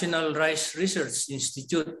International Rice Research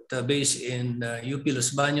Institute based in UP Los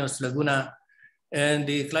Baños, Laguna, and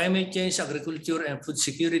the Climate Change, Agriculture, and Food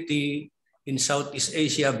Security in Southeast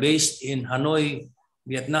Asia based in Hanoi,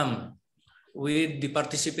 Vietnam, with the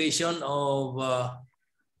participation of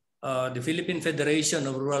the Philippine Federation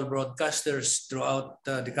of Rural Broadcasters throughout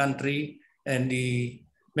the country and the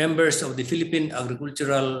members of the Philippine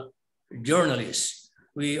Agricultural Journalists.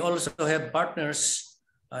 We also have partners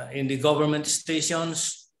in the government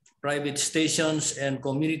stations, private stations, and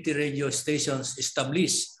community radio stations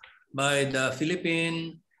established by the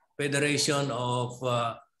Philippine Federation of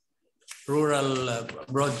Rural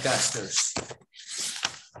Broadcasters.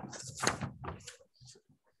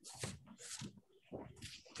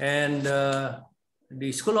 And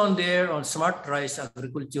the School on Dare on Smart Rice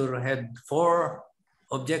Agriculture had 4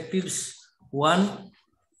 objectives. 1,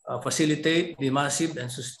 facilitate the massive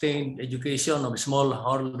and sustained education of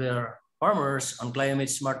smallholder farmers on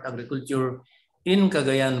climate-smart agriculture in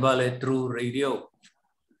Cagayan Valley through radio.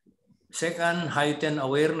 2nd, heighten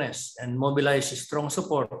awareness and mobilize strong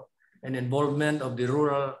support and involvement of the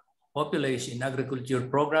rural population in agriculture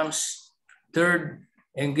programs. 3rd,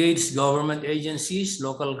 engage government agencies,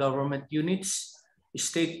 local government units,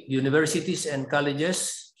 state universities and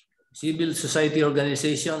colleges, civil society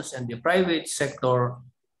organizations, and the private sector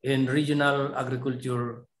in regional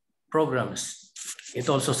agriculture programs. It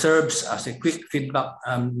also serves as a quick feedback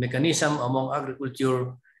mechanism among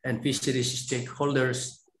agriculture and fisheries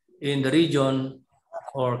stakeholders in the region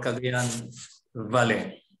or Cagayan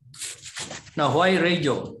Valley. Now, why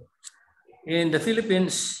radio? In the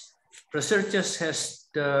Philippines, researchers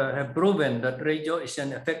have proven that radio is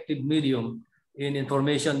an effective medium in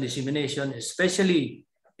information dissemination, especially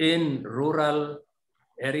in rural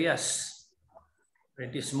areas.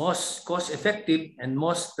 It is most cost-effective and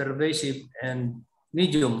most pervasive and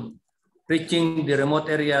medium reaching the remote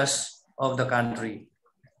areas of the country.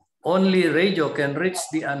 only radio can reach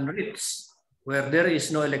the unreached, where there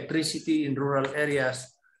is no electricity in rural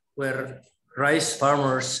areas where rice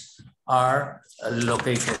farmers are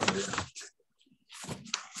located.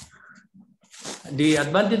 The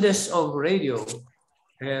advantages of radio,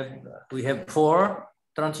 we have 4.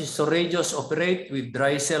 Transistor radios operate with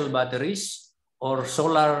dry cell batteries or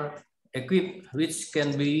solar equipped, which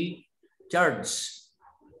can be charged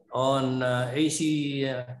on AC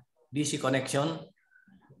DC connection.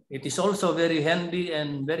 It is also very handy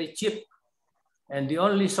and very cheap, and the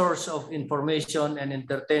only source of information and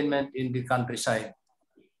entertainment in the countryside.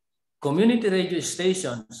 Community radio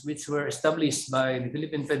stations, which were established by the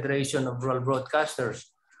Philippine Federation of Rural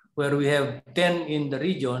Broadcasters, where we have 10 in the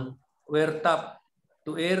region, were tapped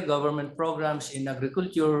to air government programs in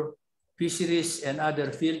agriculture, fisheries, and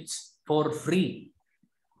other fields for free,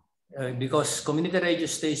 because community radio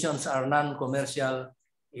stations are non-commercial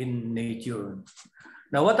in nature.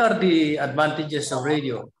 Now, what are the advantages of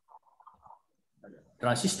radio?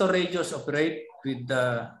 Transistor radios operate with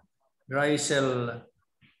the dry cell.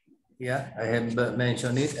 Yeah, I have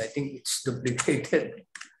mentioned it. I think it's duplicated.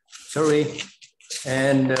 Sorry.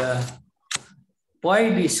 And why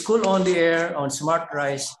the school on the air on smart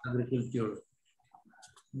rice agriculture?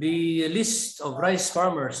 The list of rice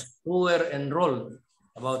farmers who were enrolled,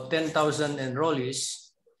 about 10,000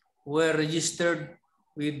 enrollees, were registered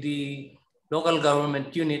with the local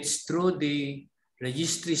government units through the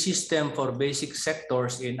registry system for basic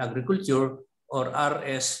sectors in agriculture, or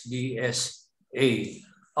RSBSA.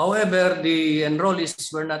 However, the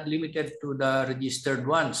enrollees were not limited to the registered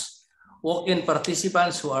ones. Walk-in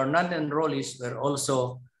participants who are non-enrollees were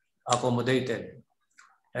also accommodated.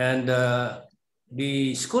 And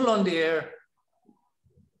the school on the air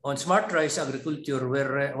on smart rice agriculture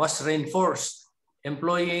was reinforced,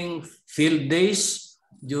 employing field days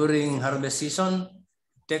during harvest season,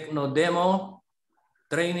 techno demo,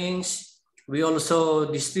 trainings. We also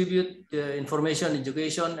distribute information,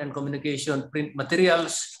 education, and communication print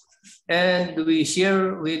materials, and we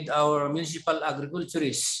share with our municipal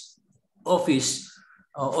agriculturist office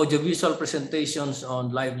audiovisual presentations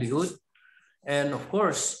on livelihood. And of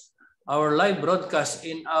course, our live broadcast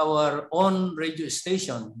in our own radio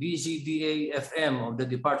station, BZDA-FM of the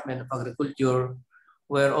Department of Agriculture,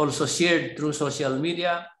 were also shared through social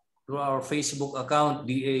media, through our Facebook account,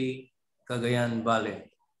 DA Cagayan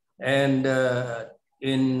Valley. And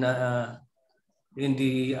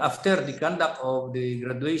after the conduct of the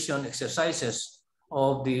graduation exercises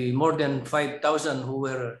of the more than 5,000 who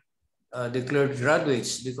were declared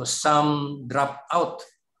graduates, because some dropped out,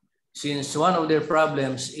 since one of their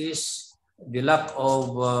problems is the lack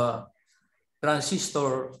of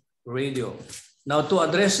transistor radio. Now, to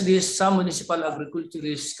address this, some municipal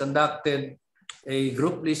agriculturists conducted a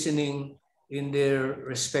group listening in their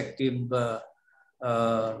respective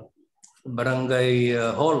barangay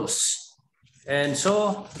halls. And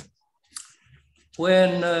so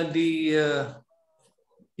when the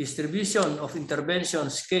distribution of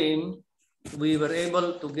interventions came, we were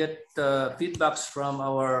able to get feedbacks from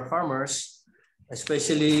our farmers,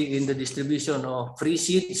 especially in the distribution of free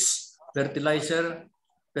seeds, fertilizer,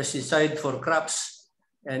 pesticide for crops,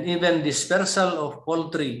 and even dispersal of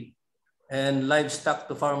poultry and livestock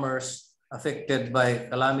to farmers affected by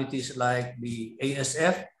calamities like the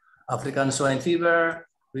ASF, African swine fever.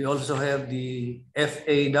 We also have the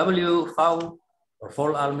FAW, FAW, or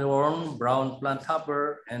fall armyworm, brown plant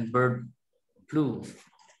hopper, and bird flu.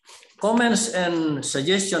 Comments and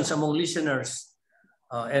suggestions among listeners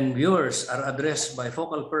and viewers are addressed by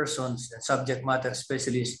focal persons and subject matter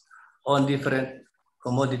specialists on different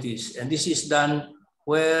commodities. And this is done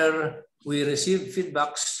where we receive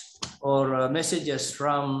feedbacks or messages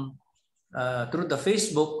from through the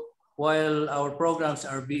Facebook while our programs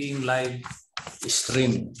are being live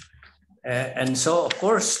streamed. And so, of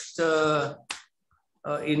course,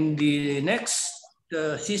 in the next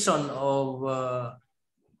season of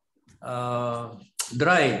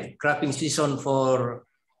dry cropping season for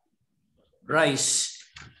rice,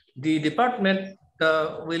 the department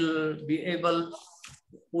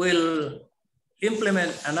will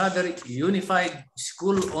implement another unified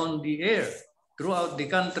school on the air throughout the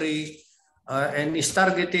country, and is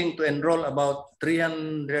targeting to enroll about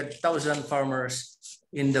 300,000 farmers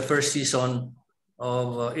in the first season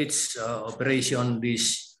of its operation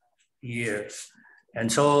this year.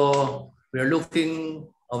 And so we are looking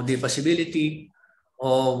of the possibility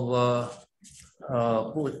of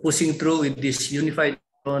pushing through with this unified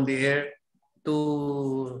on the air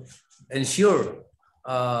to ensure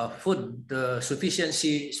food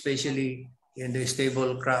sufficiency, especially in the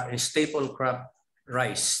staple crop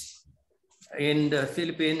rice. in the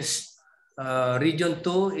Philippines, Region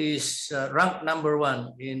 2 is ranked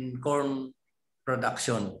 #1 in corn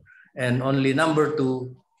production and only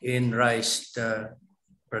 #2 in rice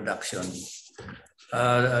production.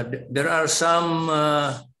 There are some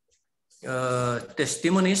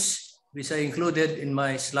testimonies which I included in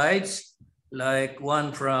my slides, like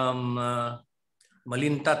one from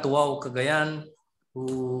Malinta, Tuaw, Cagayan,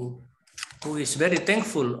 who is very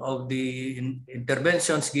thankful of the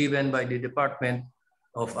interventions given by the Department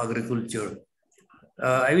of Agriculture.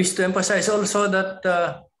 I wish to emphasize also that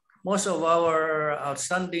most of our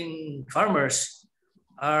outstanding farmers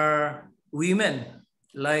are women,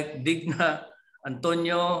 like Digna,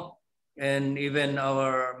 Antonio, and even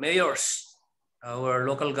our mayors, our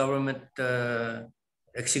local government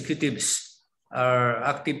executives are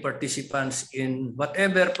active participants in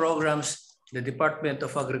whatever programs the Department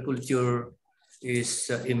of Agriculture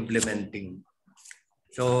is implementing.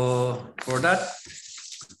 So for that,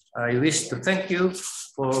 I wish to thank you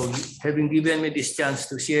for having given me this chance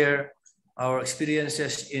to share our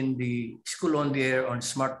experiences in the School on the Air on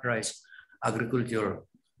Smart Rice Agriculture.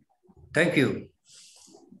 Thank you.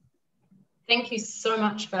 Thank you so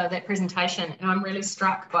much for that presentation. And I'm really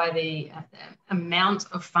struck by the amount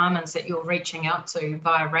of farmers that you're reaching out to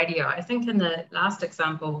via radio. I think in the last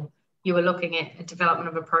example, you were looking at a development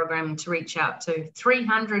of a program to reach out to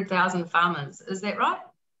 300,000 farmers. Is that right?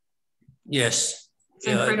 Yes. It's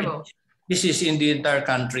incredible. This is in the entire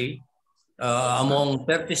country, among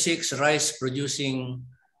 36 rice producing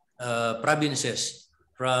provinces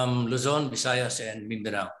from Luzon, Visayas, and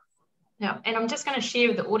Mindanao. Yeah, and I'm just going to share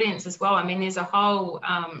with the audience as well. I mean, there's a whole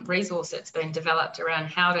resource that's been developed around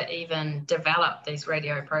how to even develop these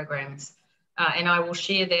radio programs. And I will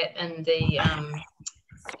share that in the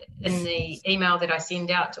email that I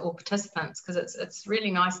send out to all participants, because it's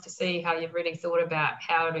really nice to see how you've really thought about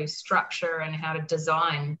how to structure and how to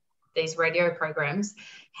design these radio programs.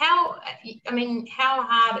 How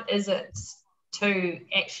hard is it to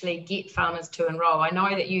actually get farmers to enroll? I know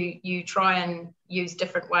that you try and use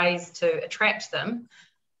different ways to attract them.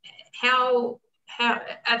 How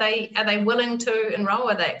are they willing to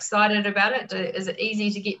enroll? Are they excited about it? Is it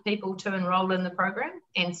easy to get people to enroll in the program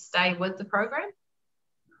and stay with the program?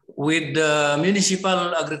 With the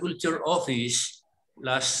Municipal Agriculture Office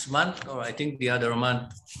last month, or I think the other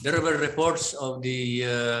month, there were reports of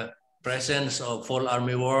the presence of fall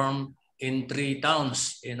armyworm in 3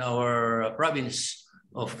 towns in our province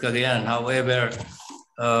of Cagayan. However,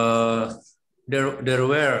 there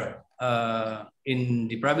were in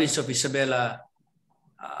the province of Isabela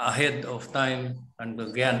ahead of time and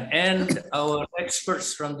Cagayan, and our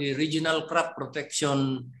experts from the Regional Crop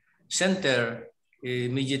Protection Center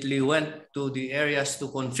immediately went to the areas to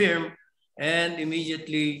confirm, and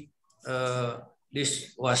immediately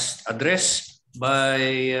this was addressed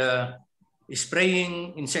by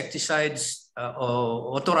spraying insecticides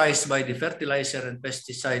authorized by the Fertilizer and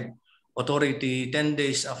Pesticide Authority 10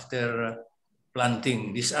 days after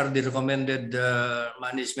planting. These are the recommended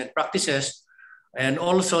management practices. And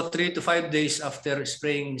also 3 to 5 days after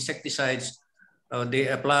spraying insecticides, they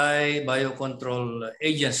apply biocontrol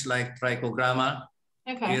agents like trichogramma,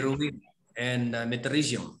 Irwin, and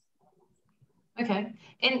metarhizium. Okay,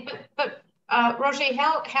 but Roger,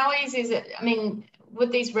 how easy is it? I mean,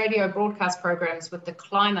 with these radio broadcast programs, with the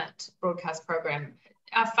climate broadcast program,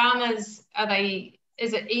 are farmers,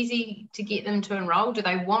 is it easy to get them to enroll? Do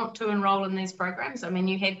they want to enroll in these programs? I mean,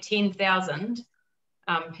 you had 10,000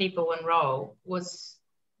 people enroll. Was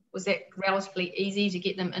that relatively easy to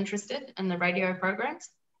get them interested in the radio programs?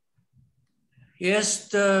 Yes,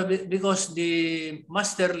 because the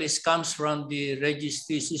master list comes from the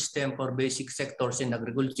registry system for basic sectors in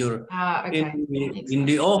agriculture in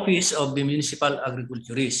the office of the municipal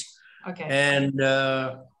agriculturist. Okay. And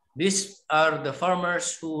these are the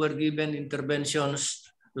farmers who were given interventions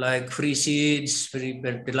like free seeds, free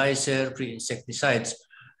fertilizer, free insecticides.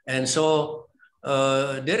 And so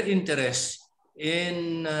their interest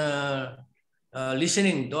in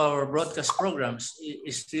listening to our broadcast programs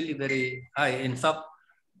is really very high. In fact,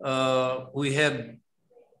 we have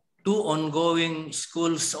 2 ongoing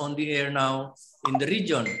schools on the air now in the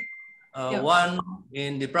region. One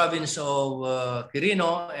in the province of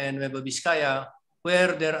Quirino and Nueva Vizcaya,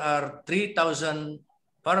 where there are 3,000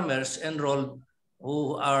 farmers enrolled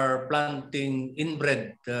who are planting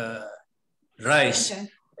inbred rice. Okay.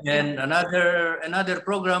 And another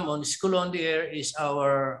program on School on the Air is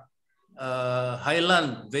our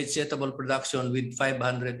highland vegetable production with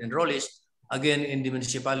 500 enrollees, again in the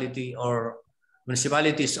municipality or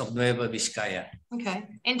municipalities of Nueva Vizcaya. Okay,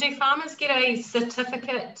 and do farmers get a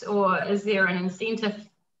certificate, or is there an incentive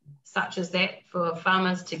such as that for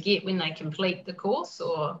farmers to get when they complete the course,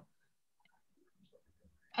 or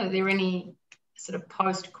are there any sort of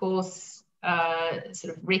post-course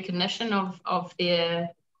sort of recognition of their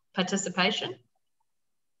participation?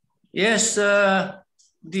 Yes,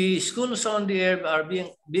 the schools on the air are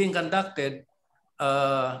being conducted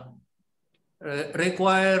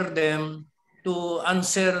require them to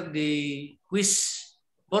answer the quiz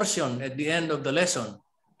portion at the end of the lesson,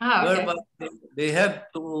 whereby they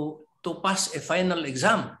have to pass a final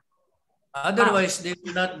exam. Otherwise, they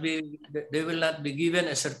will not be given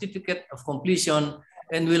a certificate of completion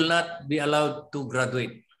and will not be allowed to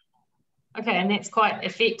graduate. Okay, and that's quite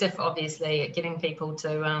effective, obviously, at getting people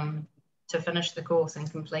to finish the course and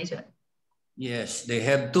complete it. Yes, they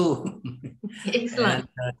have to. Excellent.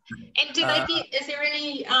 And do they get, is there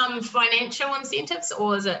any financial incentives,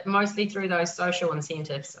 or is it mostly through those social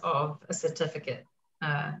incentives of a certificate?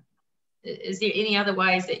 Is there any other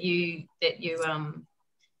ways that you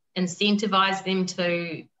incentivize them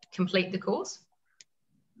to complete the course?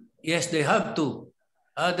 Yes, they have to.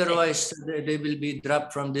 Otherwise, they will be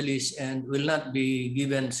dropped from the list and will not be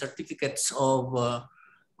given certificates of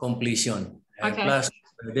completion. Okay. Plus,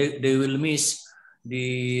 they will miss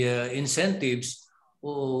the incentives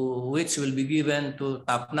which will be given to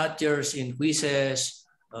top-notchers in quizzes.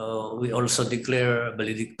 We also declare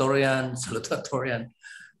valedictorian, salutatorian,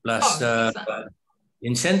 plus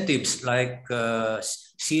incentives like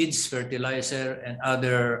seeds, fertilizer, and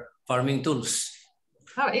other farming tools.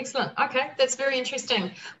 Oh, excellent. Okay, that's very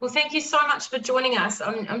interesting. Well, thank you so much for joining us.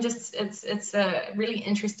 It's a really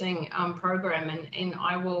interesting program, and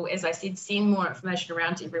I will, as I said, send more information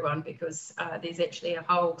around to everyone, because there's actually a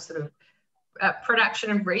whole sort of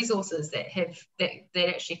production of resources that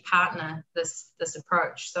actually partner this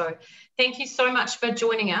approach. So thank you so much for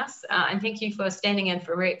joining us, and thank you for standing in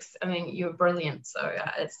for Rex. I mean, you're brilliant. So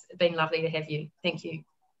it's been lovely to have you. Thank you.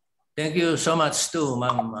 Thank you so much too,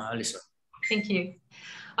 Ma'am Alisa. Thank you.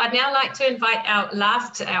 I'd now like to invite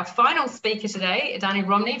our final speaker today, Dennise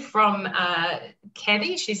Romney from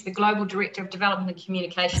CABI. She's the Global Director of Development and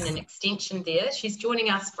Communication and Extension there. She's joining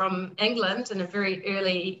us from England in the very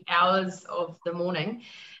early hours of the morning.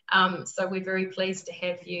 So we're very pleased to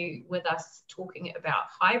have you with us talking about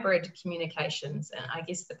hybrid communications and I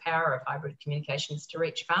guess the power of hybrid communications to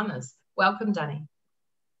reach farmers. Welcome, Dennise.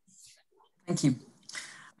 Thank you.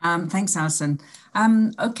 Thanks, Alison.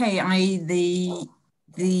 Okay,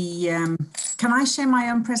 can I share my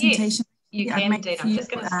own presentation? Yes, you can indeed. I'm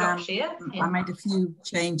just going to stop share. I made a few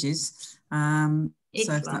changes. So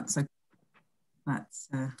if that's okay, that's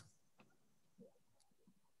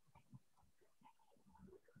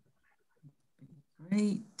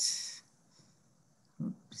great.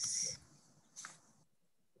 Oops.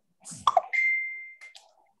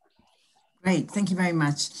 Great, thank you very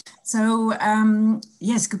much. So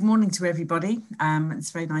yes, good morning to everybody. It's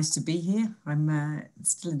very nice to be here. I'm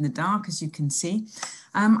still in the dark, as you can see.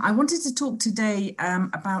 I wanted to talk today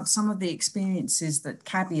about some of the experiences that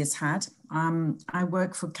CABI has had. I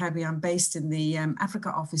work for CABI. I'm based in the Africa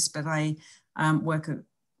office, but I work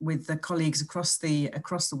with the colleagues across the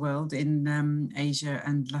world in Asia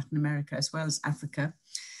and Latin America, as well as Africa.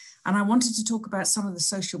 And I wanted to talk about some of the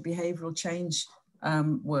social behavioural change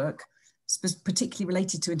work, particularly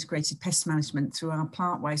related to integrated pest management through our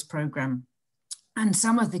plant-wise program, and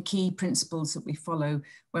some of the key principles that we follow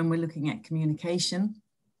when we're looking at communication.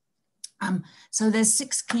 So there's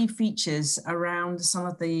 6 key features around some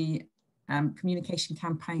of the communication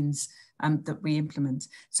campaigns that we implement.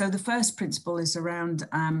 So the first principle is around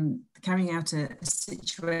carrying out a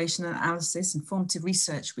situational analysis and formative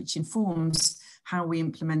research, which informs how we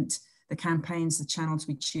implement the campaigns, the channels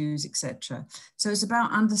we choose, etc. So it's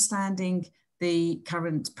about understanding the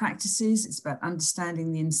current practices. It's about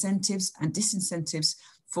understanding the incentives and disincentives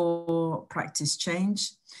for practice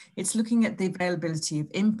change. It's looking at the availability of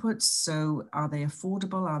inputs. So are they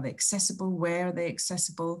affordable? Are they accessible? Where are they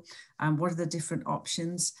accessible? What are the different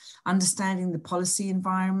options? Understanding the policy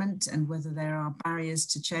environment and whether there are barriers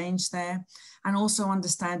to change there. And also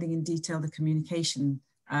understanding in detail the communication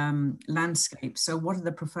landscape. So what are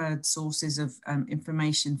the preferred sources of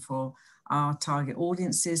information for our target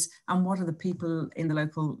audiences, and what are the people in the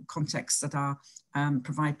local context that are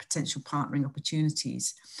provide potential partnering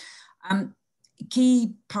opportunities.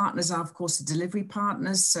 Key partners are, of course, the delivery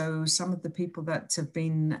partners. So some of the people that have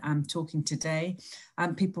been talking today,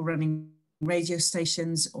 people running radio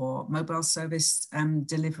stations or mobile service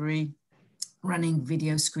delivery, running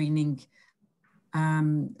video screening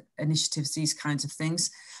initiatives, these kinds of things.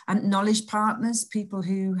 And knowledge partners, people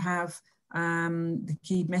who have the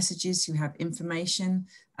key messages, who have information,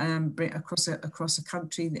 across a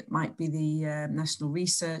country. That might be the national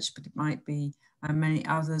research, but it might be many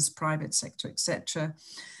others, private sector, etc.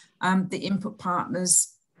 The input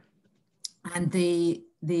partners and the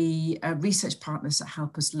research partners that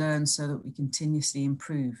help us learn so that we continuously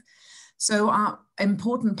improve. So our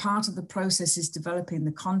important part of the process is developing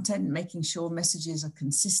the content, making sure messages are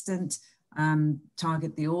consistent,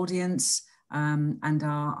 target the audience, and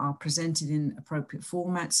are presented in appropriate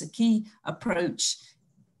formats. A key approach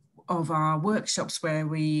of our workshops,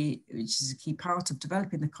 which is a key part of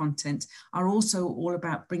developing the content, are also all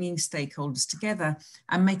about bringing stakeholders together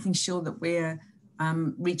and making sure that we're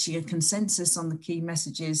reaching a consensus on the key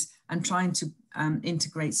messages and trying to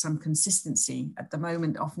integrate some consistency. At the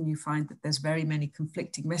moment, often you find that there's very many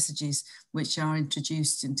conflicting messages which are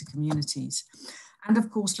introduced into communities. And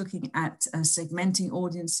of course, looking at segmenting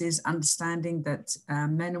audiences, understanding that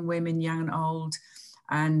men and women, young and old,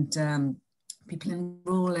 and people in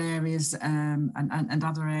rural areas and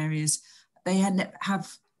other areas, they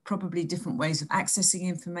have probably different ways of accessing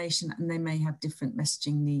information, and they may have different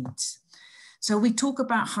messaging needs. So we talk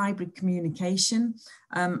about hybrid communication,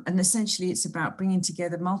 and essentially it's about bringing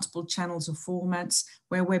together multiple channels or formats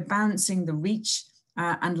where we're balancing the reach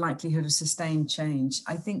and likelihood of sustained change.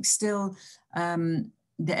 I think still the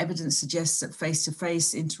evidence suggests that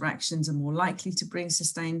face-to-face interactions are more likely to bring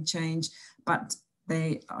sustained change, but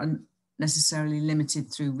they are necessarily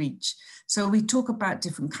limited through reach. So we talk about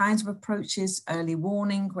different kinds of approaches: early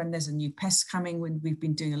warning when there's a new pest coming, when we've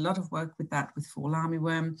been doing a lot of work with that with fall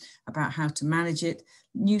armyworm, about how to manage it,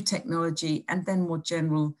 new technology, and then more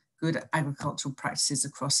general good agricultural practices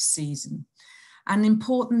across the season. And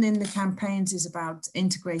important in the campaigns is about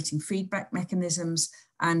integrating feedback mechanisms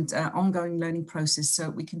and ongoing learning process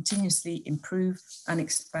so we continuously improve and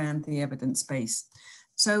expand the evidence base.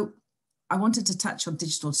 So I wanted to touch on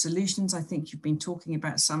digital solutions. I think you've been talking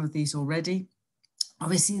about some of these already.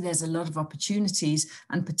 Obviously, there's a lot of opportunities,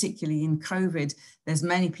 and particularly in COVID, there's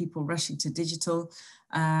many people rushing to digital,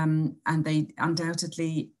 and they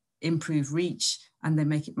undoubtedly improve reach, and they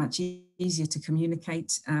make it much easier to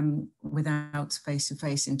communicate without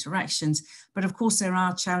face-to-face interactions. But of course, there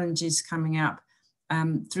are challenges coming up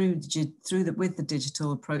with the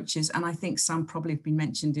digital approaches, and I think some probably have been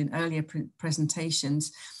mentioned in earlier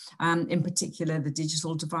presentations. In particular, the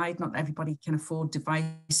digital divide. Not everybody can afford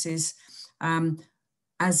devices.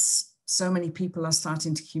 As so many people are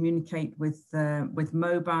starting to communicate with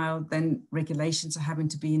mobile, then regulations are having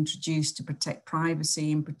to be introduced to protect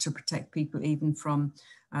privacy and to protect people even from,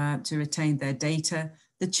 to retain their data.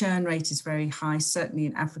 The churn rate is very high. Certainly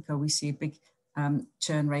in Africa, we see a big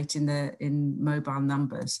churn rate in mobile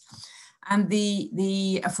numbers. And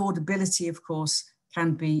the affordability, of course,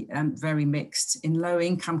 can be very mixed. In low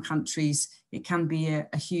income countries, it can be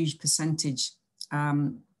a huge percentage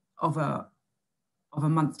of a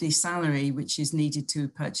monthly salary, which is needed to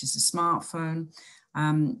purchase a smartphone.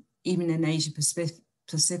 Even in Asia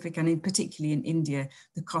Pacific, and particularly in India,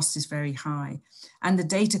 the cost is very high. And the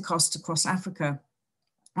data cost across Africa,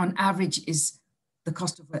 on average, is the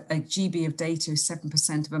cost of a GB of data is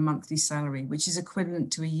 7% of a monthly salary, which is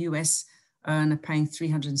equivalent to a US earner paying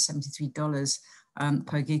 $373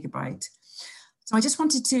 per gigabyte. So I just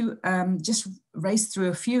wanted to just race through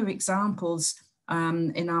a few examples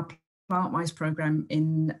in our PlantWise program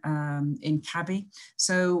in CABI.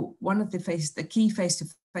 So one of the key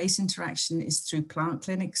face-to-face interaction is through plant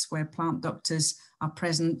clinics, where plant doctors are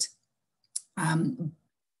present in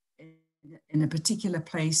a particular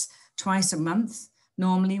place twice a month,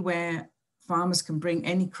 normally, where farmers can bring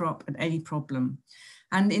any crop and any problem.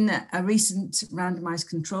 And in a recent randomized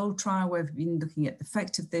control trial where we've been looking at the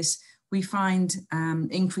effect of this, we find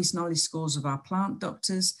increased knowledge scores of our plant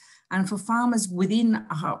doctors. And for farmers within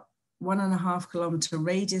a 1.5 kilometer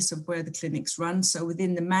radius of where the clinics run, so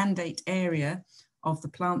within the mandate area of the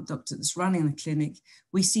plant doctor that's running the clinic,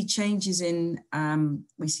 we see changes in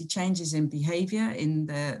behavior in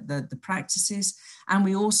the practices. And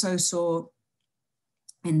we also saw,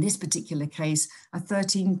 in this particular case, a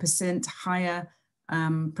 13% higher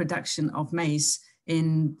production of maize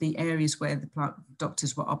in the areas where the plant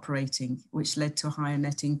doctors were operating, which led to higher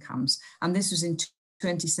net incomes. And this was in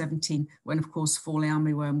 2017, when, of course, fall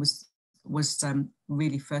armyworm was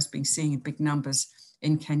really first being seen in big numbers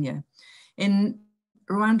in Kenya. In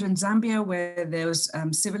Rwanda and Zambia, where there was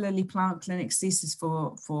similarly plant clinics, this is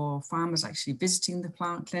for farmers actually visiting the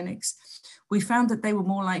plant clinics, we found that they were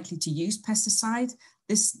more likely to use pesticide.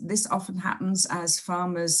 This often happens as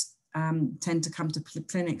farmers tend to come to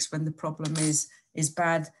clinics when the problem is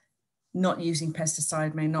bad. Not using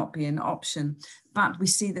pesticide may not be an option, but we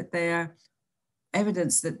see that there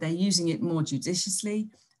evidence that they're using it more judiciously,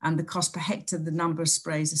 and the cost per hectare, the number of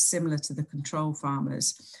sprays are similar to the control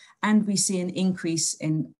farmers. And we see an increase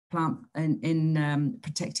in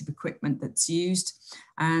protective equipment that's used,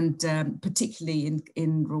 and particularly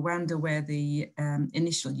in Rwanda, where the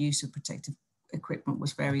initial use of protective equipment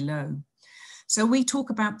was very low. So we talk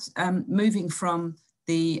about moving from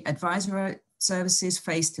the advisory services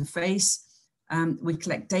face to face. We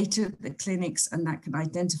collect data at the clinics, and that can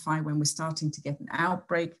identify when we're starting to get an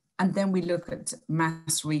outbreak. And then we look at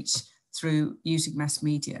mass reach through using mass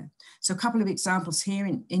media. So a couple of examples here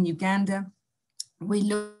in Uganda, we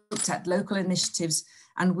looked at local initiatives,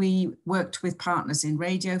 and we worked with partners in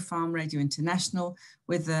radio, Farm Radio International,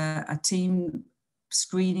 with a team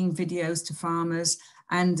screening videos to farmers,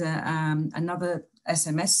 and another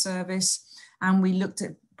SMS service. And we looked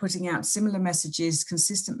at putting out similar messages,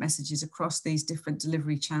 consistent messages across these different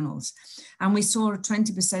delivery channels. And we saw a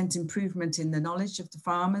 20% improvement in the knowledge of the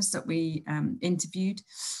farmers that we interviewed.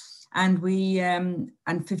 And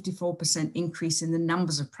 54% increase in the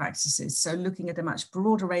numbers of practices. So looking at a much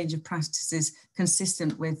broader range of practices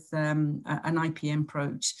consistent with an IPM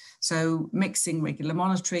approach. So mixing, regular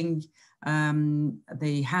monitoring,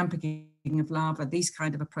 the handpicking of larvae, these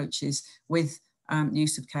kind of approaches with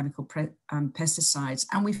use of chemical pesticides.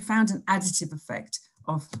 And we found an additive effect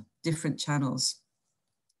of different channels.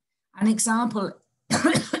 An example,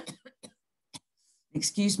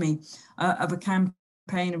 excuse me, of a campaign,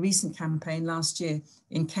 a recent campaign last year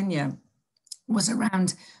in Kenya, was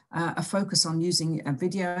around a focus on using a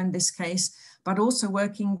video in this case, but also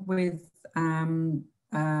working with a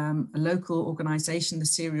local organization, the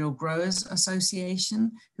Cereal Growers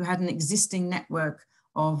Association, who had an existing network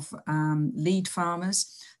of lead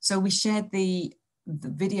farmers. So we shared the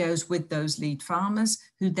videos with those lead farmers,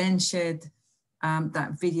 who then shared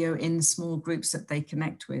that video in the small groups that they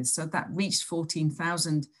connect with. So that reached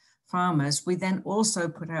 14,000 farmers. We then also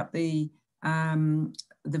put out the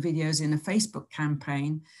videos in a Facebook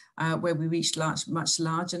campaign where we reached much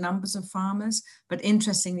larger numbers of farmers. But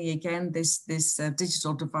interestingly, again, this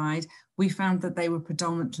digital divide, we found that they were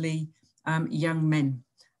predominantly young men.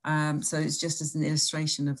 So it's just as an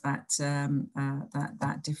illustration of that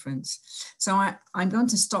that difference. So I'm going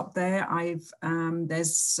to stop there. I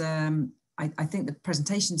think the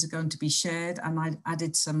presentations are going to be shared, and I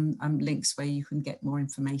added some links where you can get more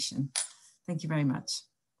information. Thank you very much.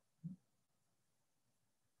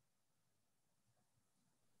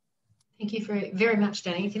 Thank you very much,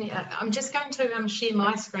 Danny. I'm just going to share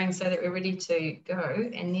my screen so that we're ready to go,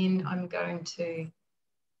 and then I'm going to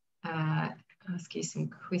ask you some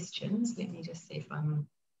questions. Let me just see if I'm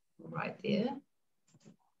right there.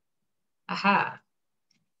 Aha.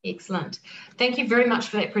 Excellent. Thank you very much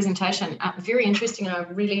for that presentation. Very interesting. I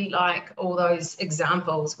really like all those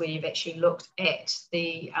examples where you've actually looked at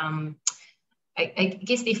the, I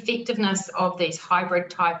guess, the effectiveness of these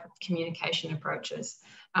hybrid type of communication approaches.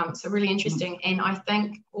 So really interesting. And I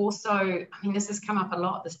think also, I mean, this has come up a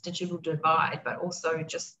lot, this digital divide, but also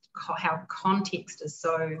just how context is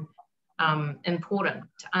so important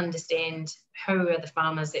to understand who are the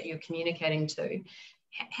farmers that you're communicating to.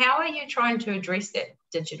 How are you trying to address that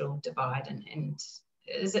digital divide? And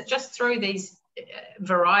is it just through these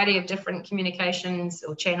variety of different communications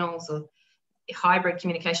or channels or hybrid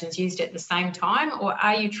communications used at the same time? Or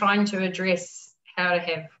are you trying to address how to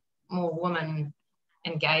have more women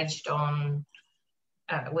engaged on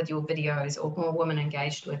with your videos, or more women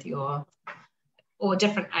engaged with your, or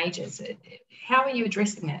different ages? How are you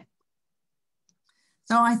addressing that?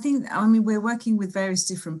 So I think, I mean, we're working with various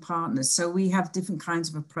different partners. So we have different kinds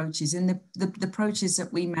of approaches, and the approaches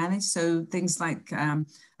that we manage. So things like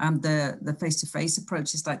the face-to-face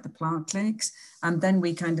approaches, like the plant clinics. And then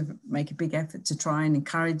we kind of make a big effort to try and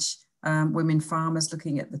encourage women farmers,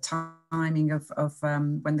 looking at the timing of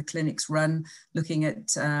when the clinics run, looking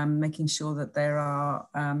at making sure that there are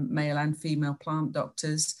male and female plant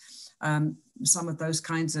doctors, some of those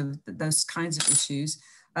kinds of issues.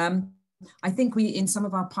 I think in some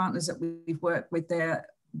of our partners that we've worked with there,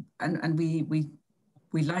 and we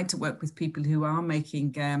like to work with people who are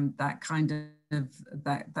making that kind of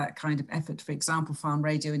effort. For example, Farm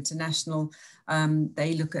Radio International,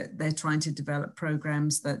 they're trying to develop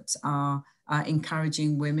programs that are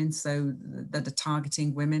encouraging women, so that are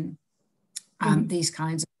targeting women, these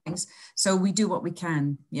kinds of things. So we do what we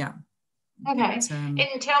can, yeah. Okay,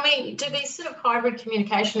 and tell me, do these sort of hybrid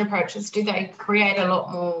communication approaches, do they create a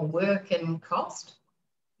lot more work and cost?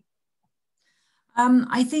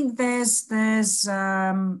 I think there's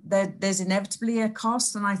inevitably a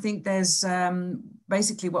cost, and I think there's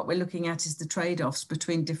basically what we're looking at is the trade-offs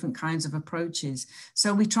between different kinds of approaches.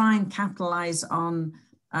 So we try and capitalize on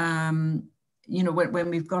you know, when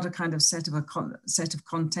we've got a kind of set of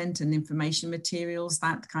content and information materials,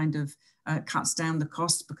 that kind of cuts down the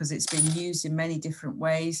cost because it's being used in many different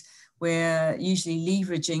ways. We're usually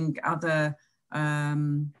leveraging other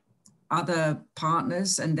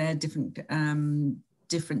partners and their different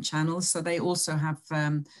channels, so they also have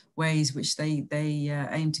ways which they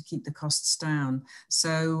aim to keep the costs down.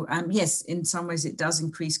 So yes, in some ways it does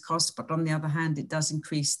increase costs, but on the other hand, it does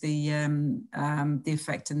increase the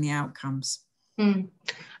effect and the outcomes.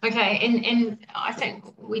 Okay, and I think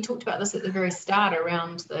we talked about this at the very start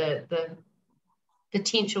around the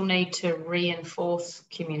potential need to reinforce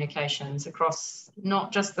communications across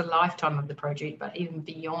not just the lifetime of the project, but even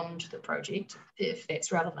beyond the project, if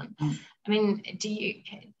that's relevant. I mean,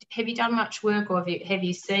 have you done much work, or have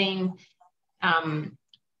you seen, or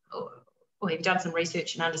have you done some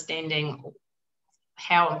research and understanding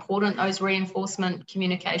how important those reinforcement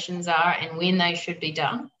communications are and when they should be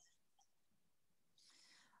done?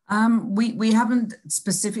 We haven't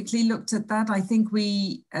specifically looked at that. I think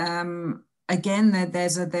we, again,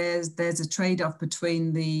 there's a trade-off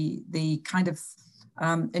between the kind of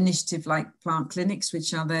initiative like plant clinics,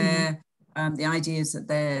 which are there, the ideas that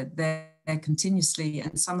they're there continuously,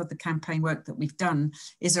 and some of the campaign work that we've done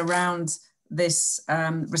is around this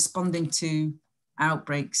responding to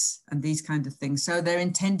outbreaks and these kind of things. So they're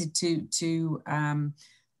intended to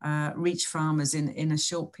reach farmers in a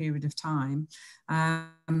short period of time.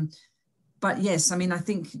 But yes, I mean, I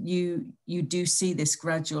think you do see this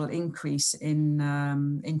gradual increase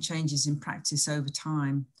in changes in practice over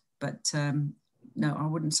time. But no, I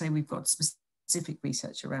wouldn't say we've got specific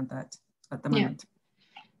research around that at the moment.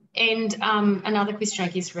 And another question, I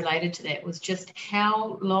guess, related to that was just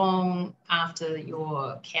how long after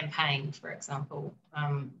your campaign, for example,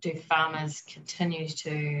 do farmers continue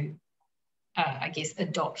to I guess,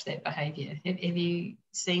 adopt that behaviour? Have you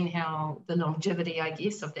seen how the longevity, I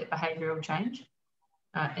guess, of that behavioural change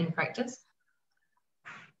in practice?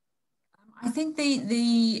 I think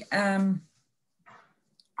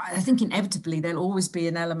I think inevitably there'll always be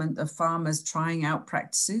an element of farmers trying out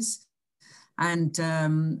practices. And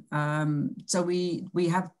so we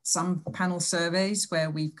have some panel surveys where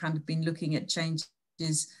we've kind of been looking at changes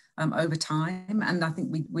over time, and I think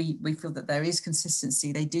we feel that there is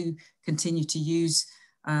consistency. They do continue to use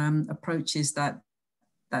approaches that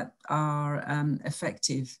are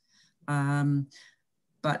effective, and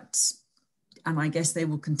I guess they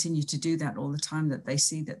will continue to do that all the time that they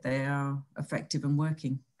see that they are effective and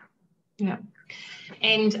working. Yeah,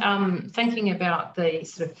 and thinking about the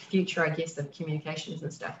sort of future, I guess, of communications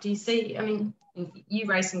and stuff, do you see, I mean, you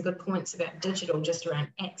raised some good points about digital, just around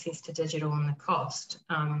access to digital and the cost.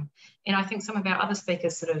 And I think some of our other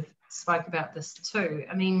speakers sort of spoke about this too.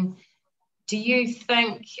 I mean, do you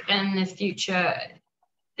think in the future,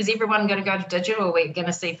 is everyone going to go to digital, or we're going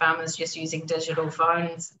to see farmers just using digital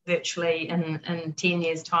phones virtually in 10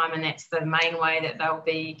 years' time, and that's the main way that they'll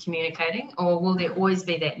be communicating? Or will there always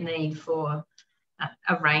be that need for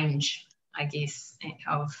a range, I guess,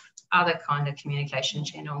 of other kind of communication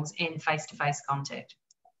channels and face-to-face contact?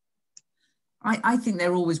 I think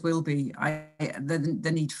there always will be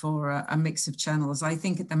the need for a mix of channels. I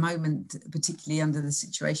think at the moment, particularly under the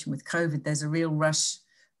situation with COVID, there's a real rush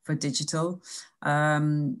for digital.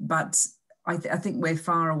 But I think we're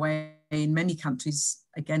far away in many countries.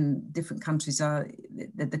 Again, different countries are,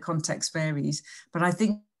 the context varies, but I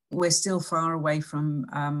think we're still far away from,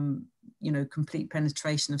 you know, complete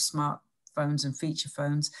penetration of smartphones and feature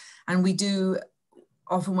phones. And we do,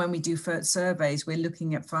 often when we do surveys, we're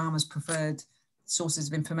looking at farmers' preferred sources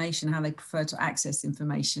of information, how they prefer to access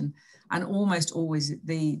information. And almost always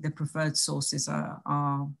the preferred sources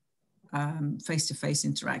are face-to-face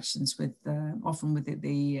interactions with, often with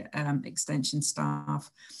the extension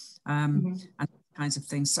staff and kinds of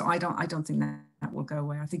things. So I don't think that will go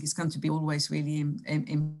away. I think it's going to be always really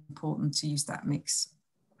important to use that mix.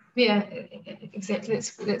 Yeah, exactly.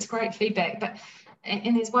 That's great feedback. But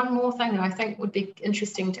and there's one more thing that I think would be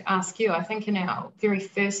interesting to ask you. I think in our very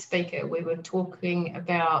first speaker, we were talking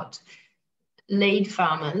about lead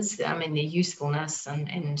farmers, I mean, their usefulness and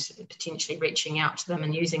potentially reaching out to them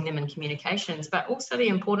and using them in communications, but also the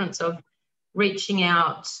importance of reaching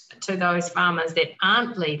out to those farmers that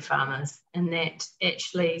aren't lead farmers, and that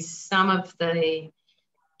actually some of the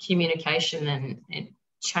communication and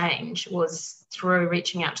change was through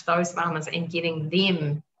reaching out to those farmers and getting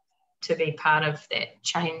them to be part of that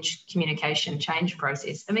communication change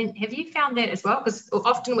process. I mean, have you found that as well? Because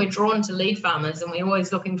often we're drawn to lead farmers and we're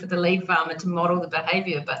always looking for the lead farmer to model the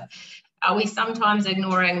behaviour, but are we sometimes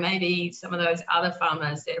ignoring maybe some of those other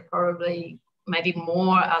farmers that are probably maybe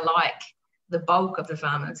more alike the bulk of the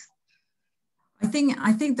farmers? I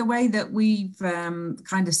think the way that we've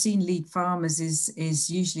kind of seen lead farmers is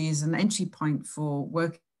usually as an entry point for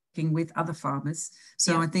working with other farmers.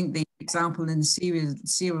 So I think the example in the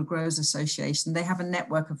Cereal Growers Association, they have a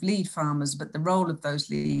network of lead farmers, but the role of those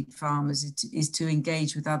lead farmers is to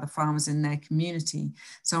engage with other farmers in their community.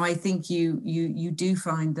 So I think you do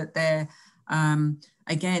find that they're,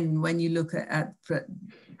 again, when you look at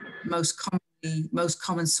most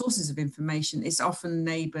common sources of information, it's often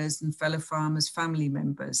neighbours and fellow farmers, family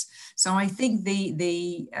members. So I think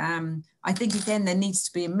I think again there needs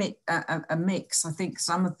to be a mix. I think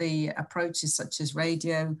some of the approaches, such as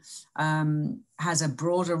radio, has a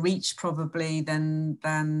broader reach probably than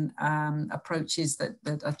approaches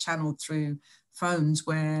that are channeled through phones,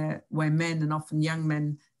 where men, and often young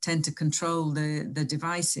men, tend to control the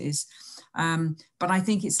devices. But I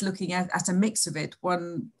think it's looking at a mix of it.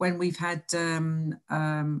 When we've had,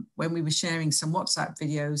 when we were sharing some WhatsApp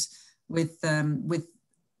videos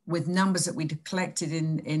with numbers that we'd collected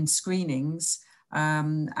in screenings,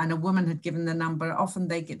 and a woman had given the number, often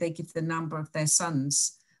they give the number of their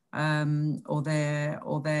sons or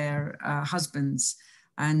their husbands.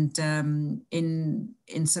 And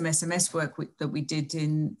in some SMS work that we did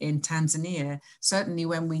in Tanzania, certainly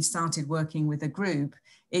when we started working with a group,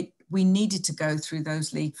 we needed to go through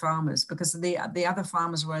those lead farmers, because the other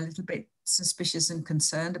farmers were a little bit suspicious and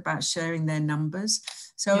concerned about sharing their numbers.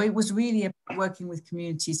 So it was really about working with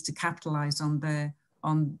communities to capitalize on the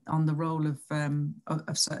role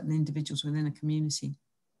of certain individuals within a community.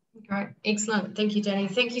 Great, excellent. Thank you, Danny.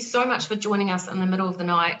 Thank you so much for joining us in the middle of the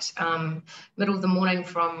night, middle of the morning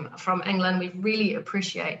from England. We really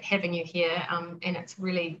appreciate having you here, and it's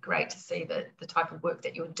really great to see the type of work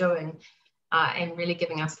that you're doing, and really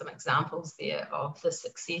giving us some examples there of the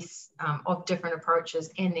success of different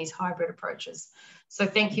approaches and these hybrid approaches. So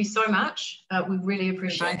thank you so much. We really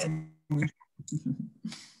appreciate it.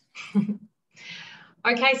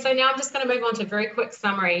 Okay, so now I'm just going to move on to a very quick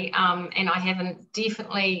summary, and I haven't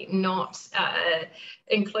definitely not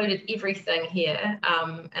included everything here,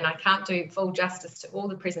 and I can't do full justice to all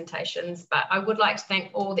the presentations, but I would like to thank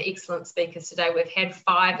all the excellent speakers today. We've had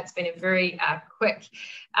 5. It's been a very quick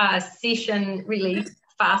session, really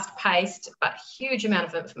fast-paced, but huge amount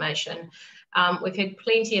of information. We've had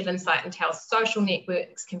plenty of insight into how social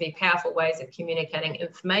networks can be powerful ways of communicating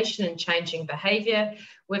information and changing behaviour.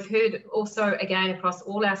 We've heard also, again, across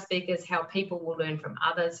all our speakers, how people will learn from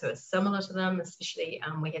others who are similar to them, especially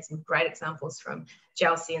we had some great examples from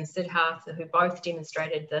Gelsey and Siddarth, who both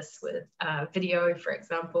demonstrated this with video, for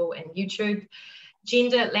example, and YouTube.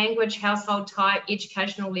 Gender, language, household type,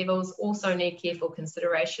 educational levels also need careful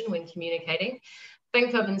consideration when communicating.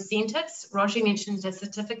 Think of incentives. Roger mentioned a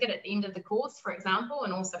certificate at the end of the course, for example,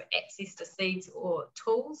 and also access to seeds or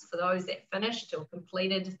tools for those that finished or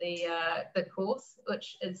completed the course,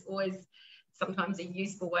 which is always sometimes a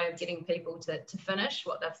useful way of getting people to finish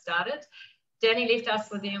what they've started. Danny left us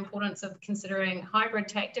with the importance of considering hybrid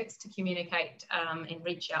tactics to communicate and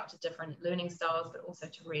reach out to different learning styles, but also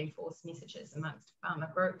to reinforce messages amongst farmer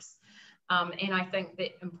groups. And I think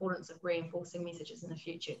the importance of reinforcing messages in the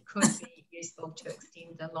future could be useful to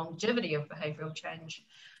extend the longevity of behavioural change.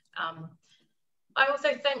 I also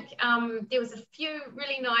think there was a few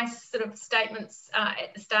really nice sort of statements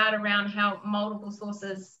at the start around how multiple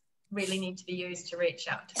sources really need to be used to reach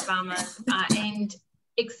out to farmers, and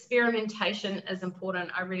experimentation is important.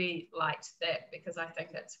 I really liked that, because I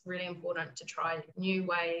think it's really important to try new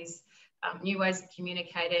ways of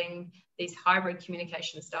communicating, these hybrid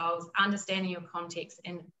communication styles, understanding your context,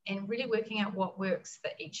 and really working out what works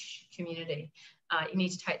for each community. You need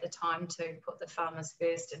to take the time to put the farmers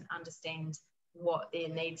first and understand what their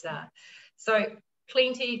needs are. So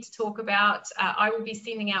plenty to talk about. I will be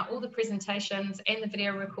sending out all the presentations and the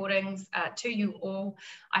video recordings to you all.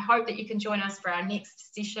 I hope that you can join us for our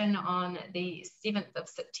next session on the 7th of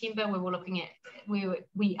September, where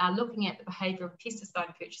we are looking at the behaviour of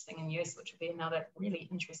pesticide purchasing and use, which will be another really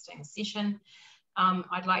interesting session.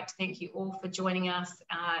 I'd like to thank you all for joining us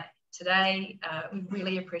today. We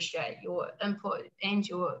really appreciate your input and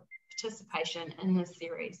your participation in this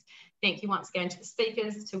series. Thank you once again to the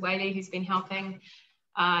speakers, to Whaley, who's been helping,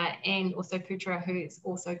 and also Putra, who's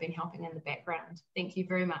also been helping in the background. Thank you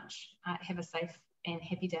very much. Have a safe and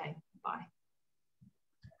happy day. Bye.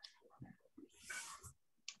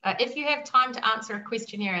 If you have time to answer a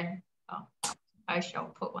questionnaire, I shall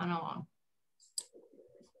put one on.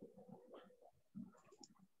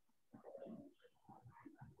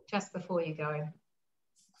 Just before you go.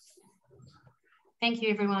 Thank you,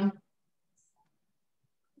 everyone.